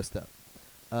about radio stuff.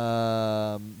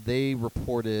 They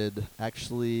reported,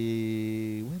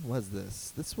 actually, when was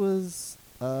this? This was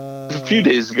a few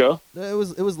days ago. It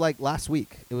was like last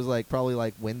week. It was like probably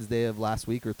like Wednesday of last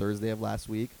week or Thursday of last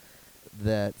week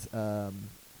that.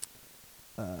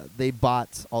 They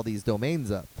bought all these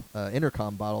domains up.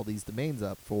 Intercom bought all these domains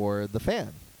up for the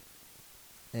fan,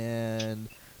 and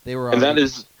they were. And that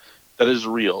is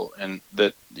real, and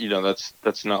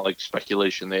that's not like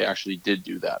speculation. They actually did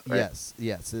do that, right?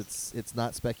 Yes, it's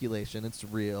not speculation. It's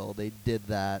real. They did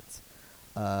that.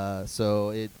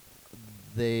 So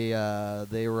they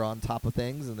were on top of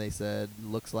things, and they said,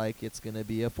 looks like it's going to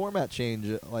be a format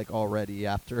change like already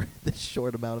after this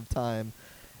short amount of time,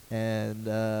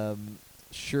 and.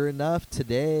 Sure enough,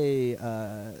 today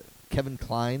Kevin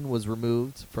Kline was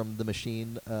removed from the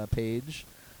machine page.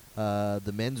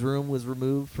 The men's room was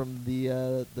removed from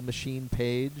the machine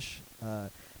page.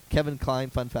 Kevin Kline,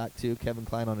 fun fact too, Kevin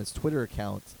Kline on his Twitter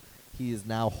account, he is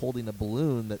now holding a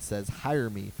balloon that says "Hire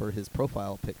me" for his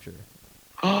profile picture.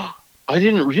 I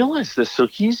didn't realize this. So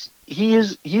he's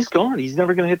gone. He's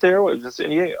never going to hit the airwaves in San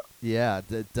Diego. Yeah,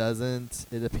 it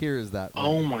appears that way.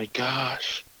 Oh my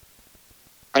gosh.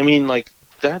 I mean, like,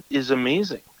 that is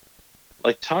amazing.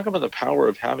 Like, talk about the power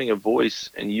of having a voice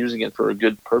and using it for a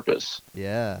good purpose.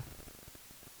 Yeah.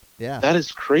 That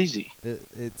is crazy.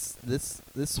 It's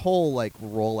this whole like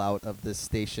rollout of this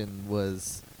station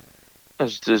was.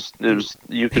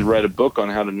 You could write a book on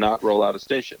how to not roll out a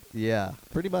station. Yeah,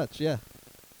 pretty much. Yeah.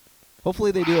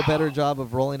 Hopefully they do a better job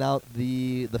of rolling out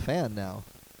the fan now.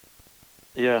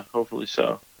 Yeah, hopefully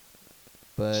so.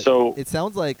 But it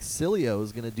sounds like Cilio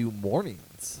is going to do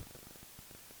mornings.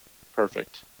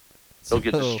 Perfect. They'll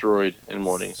get destroyed in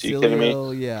mornings. Are you Cilio, kidding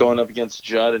me? Yeah. Going up against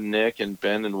Judd and Nick and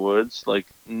Ben and Woods, like,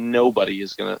 nobody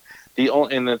is going to...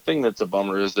 And the thing that's a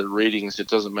bummer is that ratings, it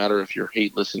doesn't matter if you're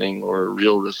hate listening or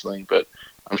real listening, but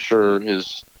I'm sure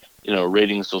his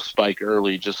ratings will spike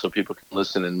early just so people can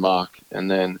listen and mock, and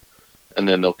then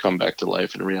they'll come back to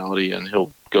life in reality, and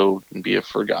he'll go and be a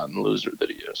forgotten loser that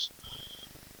he is.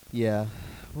 Yeah,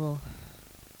 well,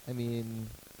 I mean,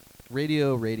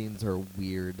 radio ratings are a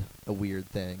weird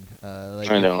thing.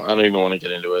 I know. I don't even want to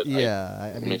get into it. Yeah,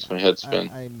 it makes my head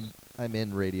spin. I'm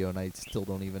in radio, and I still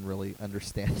don't even really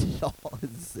understand it all.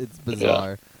 It's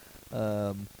bizarre.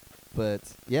 Yeah. But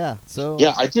yeah, so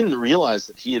yeah, I didn't realize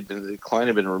that Kline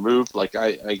had been removed. Like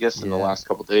I guess in the last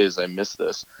couple of days, I missed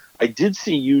this. I did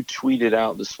see you tweet it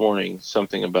out this morning,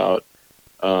 something about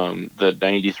the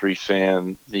 93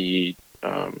 fan, the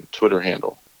Twitter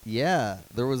handle. Yeah,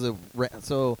 there was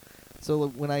so So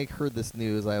when I heard this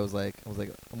news, I was like, I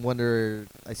wonder.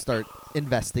 I start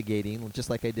investigating, just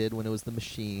like I did when it was the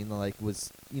machine. Like,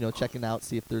 was checking out,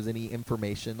 see if there's any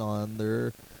information on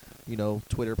their,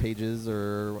 Twitter pages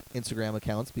or Instagram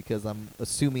accounts, because I'm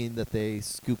assuming that they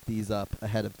scoop these up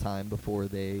ahead of time before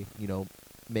they,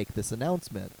 make this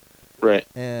announcement. Right.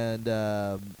 And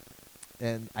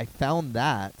I found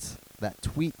that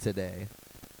tweet today,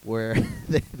 where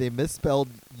they misspelled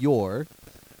your.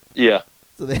 Yeah.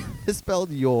 So they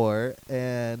misspelled your,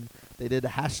 and they did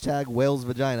hashtag whale's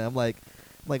vagina. I'm like,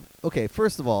 okay,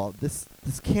 first of all, this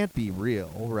can't be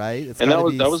real, right? And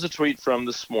that was a tweet from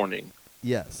this morning.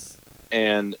 Yes.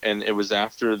 And it was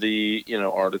after the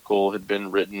article had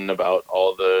been written about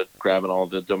grabbing all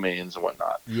the domains and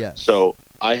whatnot. Yes. So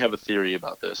I have a theory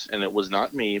about this, and it was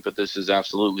not me, but this is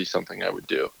absolutely something I would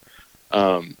do.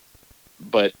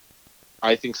 But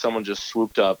I think someone just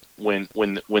swooped up when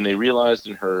they realized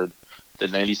and heard that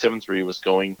 97.3 was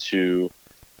going to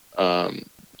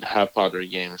have Padre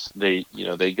games. They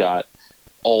got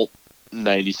alt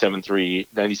 97.3,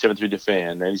 97.3 to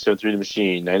fan, 97.3 to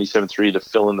machine, 97.3 to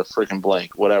fill in the freaking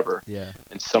blank, whatever. Yeah.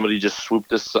 And somebody just swooped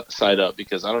this site up,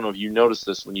 because I don't know if you noticed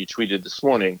this when you tweeted this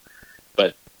morning,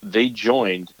 but they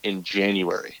joined in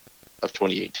January of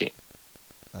 2018.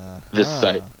 This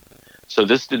site. So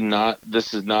this is not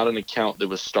an account that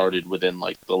was started within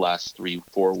like the last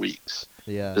 3-4 weeks.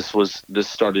 Yeah. This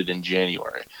started in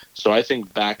January. So I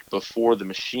think back before the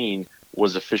machine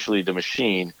was officially the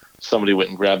machine, somebody went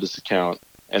and grabbed this account,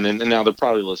 and now they're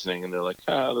probably listening, and they're like,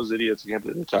 those idiots, I can't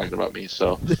believe they're talking about me.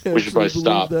 So we should probably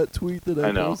stop. That tweet that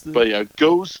I know. posted. But yeah,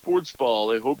 go sports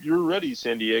ball. I hope you're ready,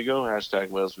 San Diego. Hashtag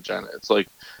whales vagina. It's like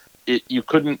you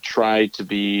couldn't try to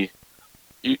be.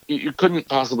 You couldn't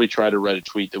possibly try to write a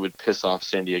tweet that would piss off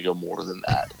San Diego more than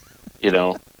that.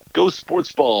 Go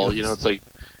sports ball.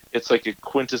 It's like a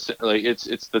quintessence. Like it's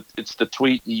the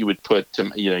tweet you would put to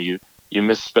you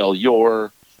misspell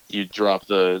your, you drop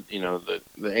the the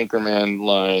anchorman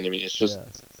line. I mean, it's just. Yeah.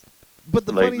 But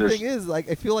the funny thing is,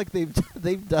 like, I feel like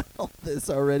they've done all this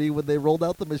already when they rolled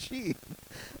out the machine.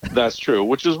 That's true,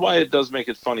 which is why it does make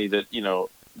it funny that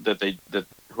that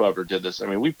whoever did this. I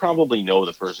mean, we probably know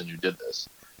the person who did this,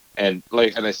 and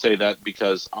I say that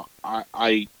because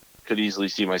I could easily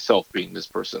see myself being this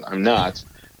person. I'm not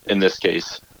in this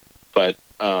case, but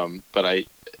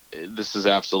this is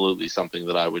absolutely something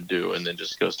that I would do, and then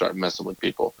just go start messing with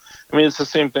people. I mean, it's the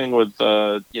same thing with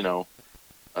the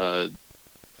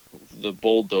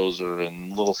bulldozer and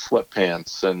little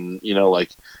sweatpants, and you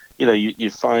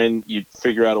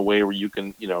figure out a way where you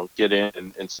can get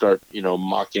in and start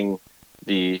mocking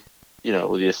the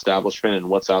the establishment and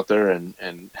what's out there,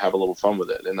 and have a little fun with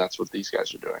it, and that's what these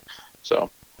guys are doing. So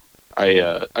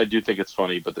I do think it's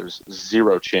funny, but there's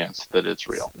zero chance that it's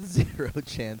real. Zero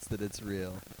chance that it's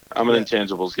real. I'm an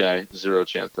intangibles guy. Zero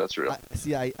chance that's real.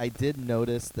 I did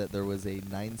notice that there was a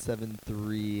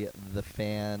 973 The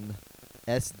Fan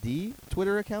SD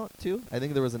Twitter account too. I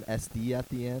think there was an SD at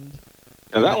the end.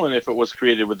 And that one, if it was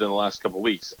created within the last couple of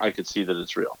weeks, I could see that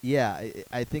it's real. Yeah,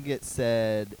 I think it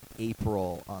said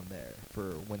April on there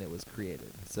for when it was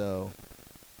created. So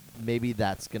maybe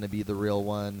that's going to be the real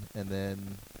one, and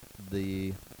then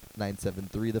the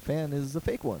 973 The Fan is a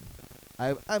fake one.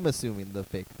 I'm assuming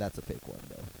that's a fake one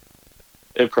though.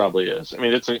 It probably is. I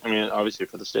mean, obviously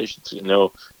for the stations,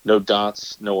 no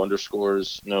dots, no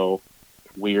underscores, no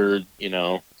weird,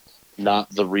 not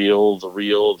the real,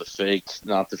 the fake,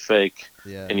 not the fake.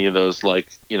 Yeah. Any of those,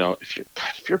 if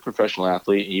you're a professional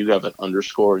athlete and you have an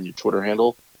underscore in your Twitter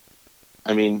handle,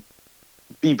 I mean,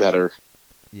 be better.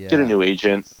 Yeah. Get a new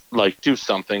agent. Do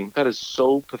something. That is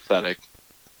so pathetic.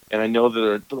 And I know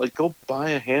that they're go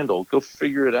buy a handle. Go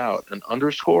figure it out. An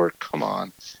underscore? Come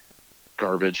on.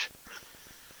 Garbage.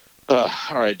 All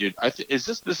right, dude.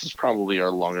 This is probably our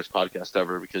longest podcast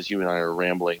ever, because you and I are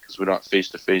rambling because we're not face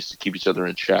to face to keep each other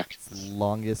in check. It's the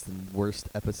longest and worst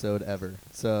episode ever.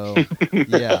 So,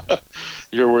 yeah.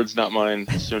 Your words, not mine.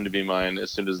 Soon to be mine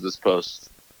as soon as this posts.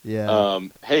 Yeah.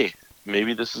 Hey,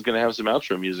 maybe this is going to have some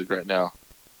outro music right now.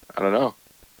 I don't know.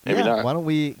 Maybe not. Why don't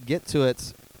we get to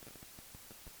it?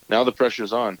 Now the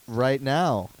pressure's on. Right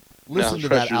now. Listen to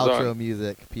that outro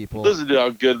music, people. Listen to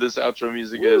how good this outro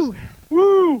music is.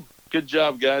 Woo! Good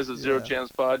job, guys, at Zero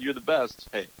Chance Pod. You're the best.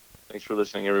 Hey, thanks for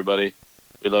listening, everybody.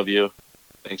 We love you.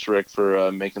 Thanks, Rick,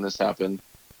 for making this happen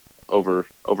over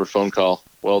phone call.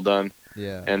 Well done.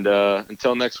 Yeah. And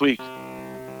until next week,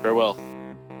 farewell.